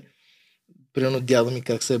разказвали, примерно дядо ми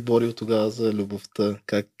как се е борил тогава за любовта,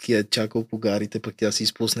 как я е чакал по гарите, пък тя си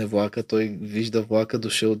изпусне влака, той вижда влака,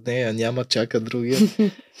 дошъл от нея, няма, чака другия,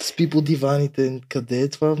 спи по диваните. Къде е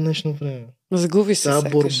това в днешно време? Загуби се. Тая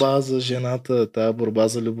борба за жената, тая борба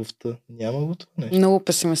за любовта, няма го това нещо. Много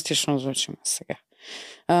песимистично звучим сега.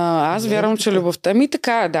 Аз вярвам, че любовта... Ми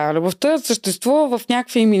така, да, любовта съществува в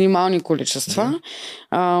някакви минимални количества.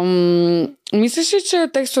 Мислиш ли, че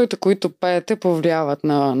текстовете, които пеете, повлияват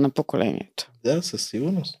на поколението? Да, със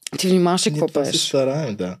сигурност. Ти внимаваш ли какво пееш? Ние това се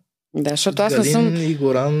стараем, да. Да, защото аз не съм... Галин и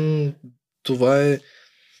Горан, това е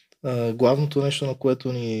главното нещо, на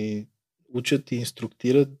което ни учат и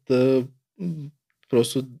инструктират, да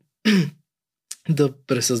просто да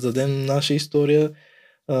пресъздадем наша история,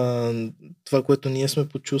 това, което ние сме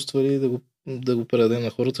почувствали, да го предадем на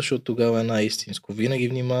хората, защото тогава е най-истинско. Винаги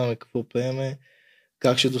внимаваме какво пееме,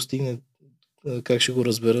 как ще достигне, как ще го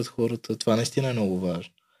разберат хората. Това наистина е много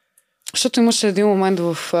важно. Защото имаше един момент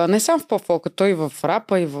не само в поп-фолка, той и в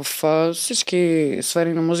рапа, и в всички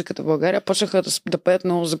сфери на музиката в България почнаха да пеят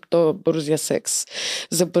много за бързия секс,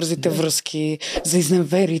 за бързите връзки, за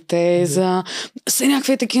изневерите, за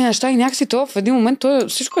някакви такива неща. И някакси това в един момент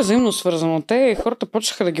всичко е взаимно свързано. Хората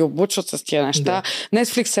почнаха да ги облучват с тия неща.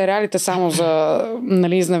 Netflix сериалите само за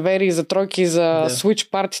изневери, за тройки, за switch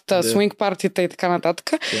партита, swing партита и така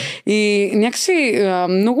нататък. И някакси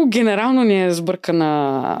много генерално ни е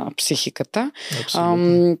сбъркана психиката.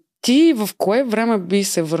 Ти в кое време би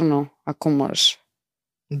се върнал, ако можеш?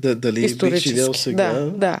 Дали бих живял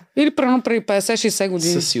сега? Да. Или прено преди 50-60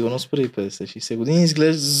 години. Със сигурност преди 50-60 години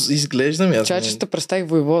изглеждам ясно. Чай, че сте представих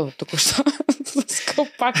войвода, току-що с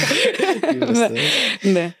кълпака.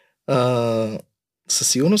 Със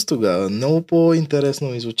сигурност тогава. Много по-интересно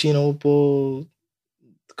ми звучи, много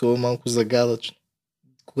такова малко загадъчно.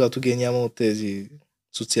 Когато ги е нямало тези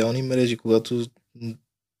социални мрежи, когато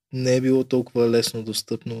не е било толкова лесно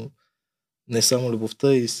достъпно не само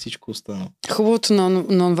любовта и всичко останало. Хубавото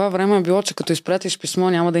на това време е било, че като изпратиш писмо,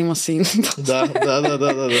 няма да има син.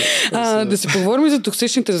 Да. Да се поговорим за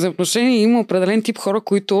токсичните взаимоотношения. Има определен тип хора,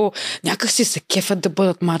 които някак си се кефят да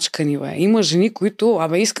бъдат мачкани. Има жени, които,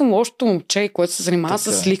 искам лошото момче, което се занимава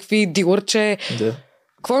с лихви, дилърче. Да.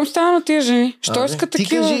 Какво им става на тия жени? Що искат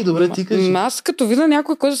такива? Ти кажи, добре, ти кажи. Аз като видя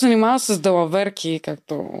някой, който се занимава с далаверки,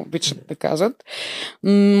 както обичат да казват,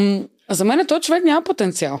 за мен този човек няма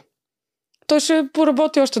потенциал. Той ще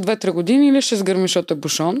поработи още 2-3 години или ще сгърми, защото е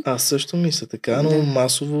бушон. Аз също мисля така, но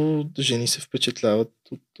масово жени се впечатляват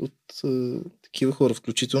от такива хора.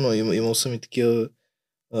 Включително имал съм и такива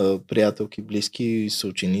приятелки, близки,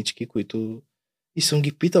 съученички, които и съм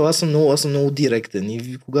ги питал, аз съм много директен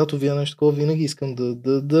и когато вия нещо такова, винаги искам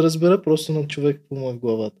да разбера просто на човек какво му е в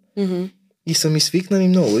главата. И са ми свикнали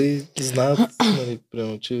много и знаят,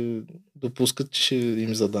 примерно, че допускат, че ще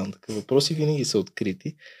им задам такъв въпрос и винаги са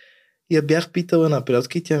открити. И я бях питал една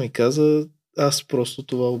приятелка и тя ми каза, аз просто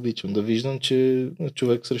това обичам. Да виждам, че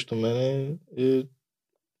човек срещу мен е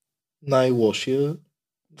най-лошия.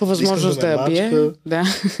 По възможност да я бие.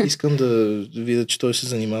 Искам да видя, че той се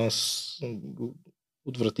занимава с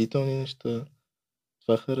отвратителни неща.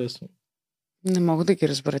 Това харесвам. Не мога да ги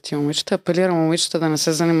разбера тия момичета. Апелирам момичета да не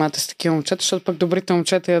се занимавате с такива момчета, защото пък добрите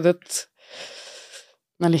момчета ядат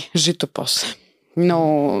жито после.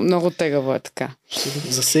 Много тегаво е така.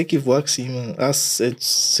 За всеки влак си има. Аз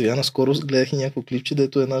сега наскоро гледах и някакво клипче,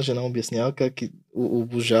 дето една жена обяснява как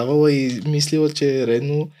обожавала и мислила, че е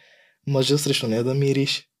редно мъжа срещу нея да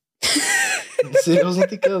мирише. Сериозно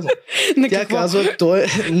ти казвам. Тя казва, той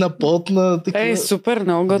е на пот на такива... супер,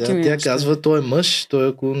 много готини. Тя казва, той е мъж, той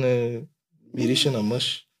ако не мирише на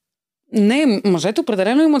мъж. Не, мъжете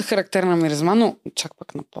определено имат характерна миризма, но чак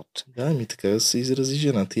пък на пот. Да, така се изрази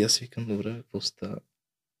жената и аз викам, добре, какво става?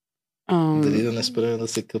 Дали да не спреме да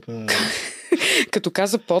се къпем? Като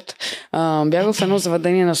каза пот, бях в едно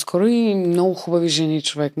заведение наскоро и много хубави жени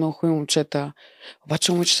човек, много хубави момчета.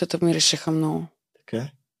 Обаче момичетата миришеха много. Така?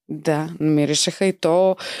 Да, миришеха и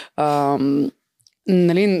то...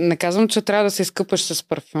 не казвам, че трябва да се изкъпаш с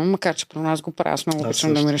парфюм, макар че при нас го правя. Аз много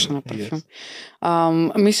обичам да мириша на парфюм.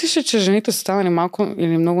 Мислиш ли, че жените са станали малко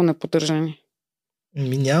или много неподдържани?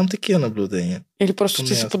 Нямам такива наблюдения. Или просто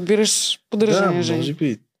ти си подбираш поддържани жени? Да, може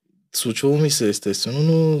би. Случвало ми се естествено,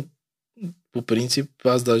 но по принцип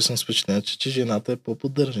аз даже съм впечатлен, че жената е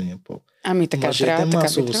по-поддържания пол. Така мъжете трябва.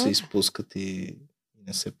 Масово се изпускат и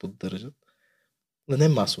не се поддържат. Не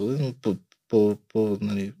масово, но по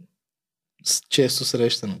често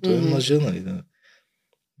срещано. Той е мъжа, да.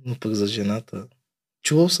 Но пък за жената.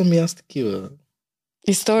 Чувал съм и аз такива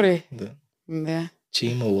истории. Да. Да. че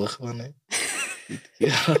има лъхване. И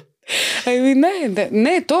такива.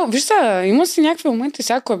 Не, то, виж са, има си някакви моменти,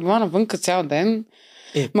 всяко е била навънка цял ден.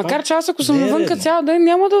 Макар че аз ако съм навънка цял ден,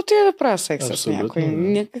 няма да отида да правя секс с някой.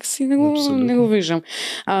 Някак си не го виждам.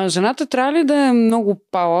 Жената трябва ли да е много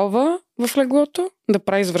палава в леглото? Да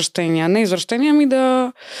прави извращения? Не извращения, ами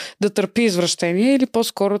да търпи извращения, или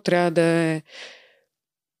по-скоро трябва да е,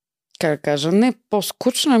 как да кажа, не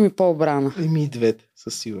по-скучна, ами по-обрана? И двете,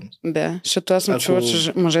 със сигурност. Да, защото аз съм чула,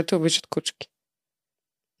 че мъжете обичат кучки.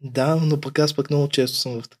 Да, но пък аз много често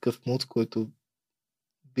съм в такъв мод, който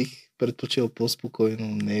бих предпочел по-спокойно,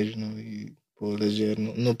 нежно и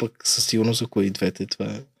по-лежерно. Но пък със сигурност, ако и двете, това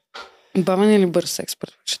е... Бавен или бърз секс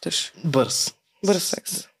предпочиташ? Бърз. Бърз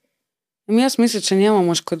секс. Ами аз мисля, че няма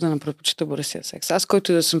мъж, който да не предпочита бързия секс. Аз,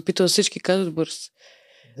 който да съм питал, всички казват бърз.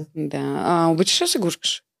 Да. Обичаш ли да се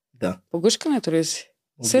гушкаш? Да. По гушкането ли си?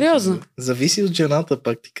 Сериозно? Зависи от жената,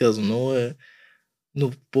 пак ти казвам. Но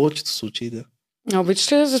в повечето случаи, да.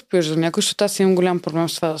 Обичаш ли да заспиш до някой, защото аз имам голям проблем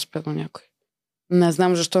с това да спя до някой. Не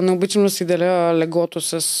знам защо. Не обичам да си деля леглото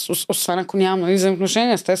с... Освен ако нямам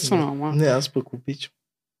взаимоотношения, естествено. Ама... Не, аз пък обичам.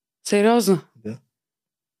 Сериозно? Да.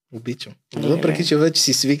 Обичам. Въпреки, че вече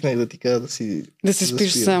си свикнах да ти кажа да си... Да си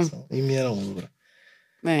спиш сам. И ми е много добре.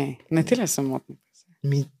 Не ти ли е самотно?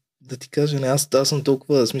 Да ти кажа, не, аз съм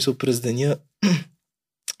толкова, смисъл, през деня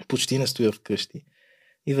почти не стоя вкъщи.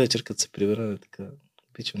 И вечер, като се прибера, така,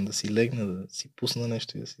 обичам да си легна, да си пусна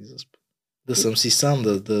нещо и да си заспа. Да съм си сам,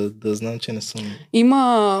 да знам, че не съм...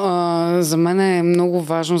 За мен е много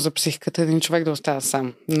важно за психиката един човек да остава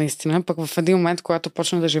сам. Наистина. Пък в един момент, когато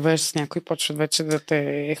почна да живееш с някой, почват вече да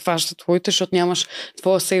те хващат луите, защото нямаш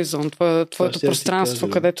твоя сейф зон, твоето пространство,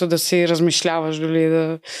 където да си размишляваш дали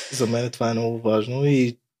да... За мен това е много важно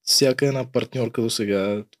и всяка една партньорка до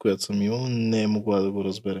сега, която съм имал, не е могла да го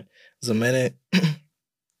разбере. За мен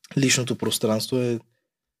личното пространство е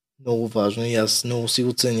много важно и аз много си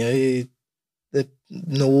го ценя и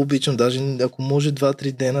много обичам, даже ако може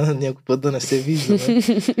 2-3 дена някой път да не се виждаме.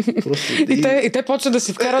 И те почват да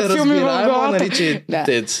си вкарат филми в главата. Нали, че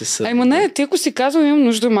те се са. Не, ти ако си казвам, имам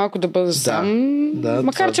нужда малко да бъда сам.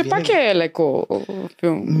 Макар, че пак е леко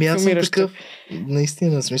аз съм такъв,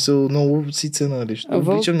 наистина, смисъл, много си цена лично.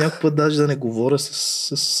 Обичам някой път даже да не говоря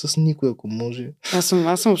с никой, ако може. Аз съм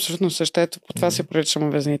абсолютно съща. Ето, по това си приличам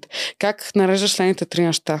везните. Как нареждаш следните 3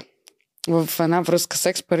 неща в една връзка: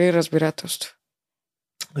 секс, пари и разбирателство?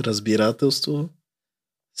 Разбирателство,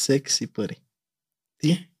 секс и пари.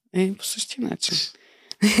 Ти? По същия начин.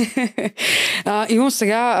 Имам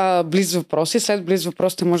сега близ въпроси. След близ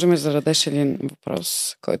въпросите може да ми зададеш един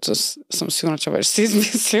въпрос, който съм сигурна, че вече си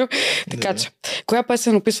измислил. Така че, коя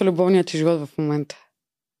песен описва любовният ти живот в момента?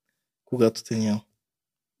 Когато те няма.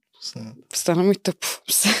 Стана ми тъпо.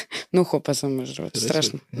 Много хубава песен, между другото.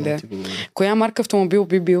 Страшно. Коя марка автомобил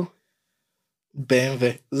би бил?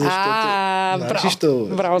 BMW. Защото?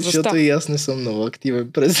 Браво, защото и аз не съм много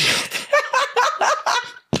активен през живота.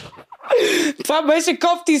 Това беше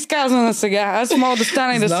кофти изказана сега. Аз мога да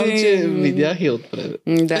стана и да Знам, че видях и отпред.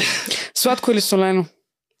 Да. Сладко или солено?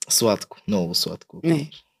 Сладко. Много сладко. Не.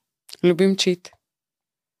 Любим чиит?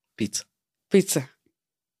 Пица.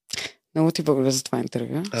 Много ти благодаря за това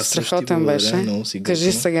интервю. Страхотен беше.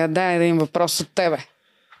 Кажи сега, дай един въпрос от тебе.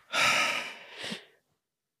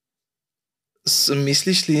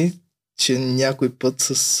 Мислиш ли, че някой път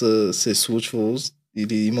се е случвало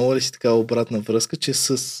или имала ли си такава обратна връзка, че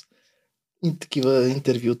с такива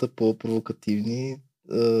интервюта по-провокативни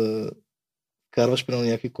карваш прямо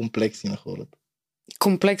някакви комплекси на хората?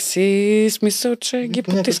 Комплекси, смисъл, че ги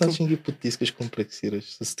по някакъв начин ги потискаш, комплексираш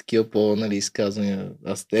с такива изказвания.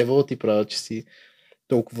 Аз ти правя, че си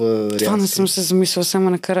толкова рязко. Това не съм се замислила,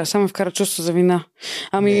 само вкара чувство за вина.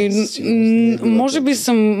 Може би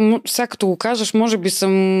съм, сега като го кажеш, може би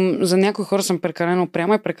съм, за някои хора съм прекалено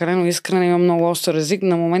пряма и прекалено искрена, имам много остър език,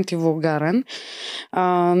 на моменти вулгарен.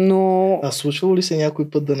 Но... случвало ли се някой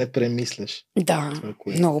път да не премисляш? Да,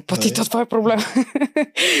 много пъти, това е проблем.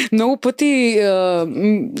 Много пъти...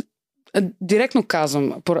 Директно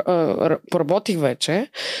казвам, поработих вече,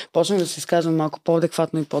 почнах да се изказвам малко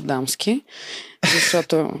по-адекватно и по-дамски,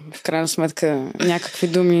 защото в крайна сметка някакви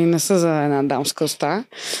думи не са за една дамска уста,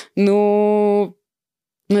 но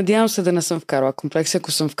надявам се да не съм вкарала комплекс.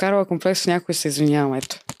 Ако съм вкарала комплекс, някой се извинявам,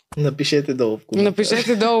 ето. Напишете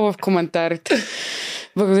долу в коментарите.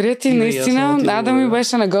 Благодаря ти, наистина. Адам ми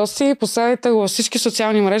беше на гости. Поставите го във всички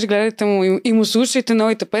социални мрежи, гледайте му и му слушайте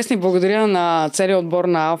новите песни. Благодаря на целия отбор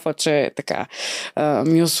на Алфа, че така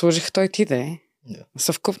ми услужих. Той ти да е.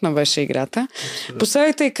 Съвкупна беше играта. Абсолютно.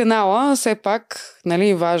 Последвайте и канала, все пак,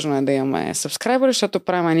 нали, важно е да имаме сабскрайбъри, защото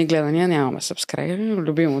правим едни гледания, нямаме сабскрайбъри,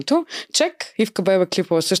 любимото. Чек, Ивка Бебе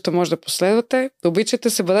клипова също може да последвате. Обичайте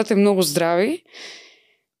се, бъдете много здрави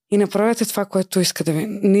и направете това, което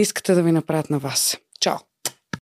не искате да ви направят на вас. Чао!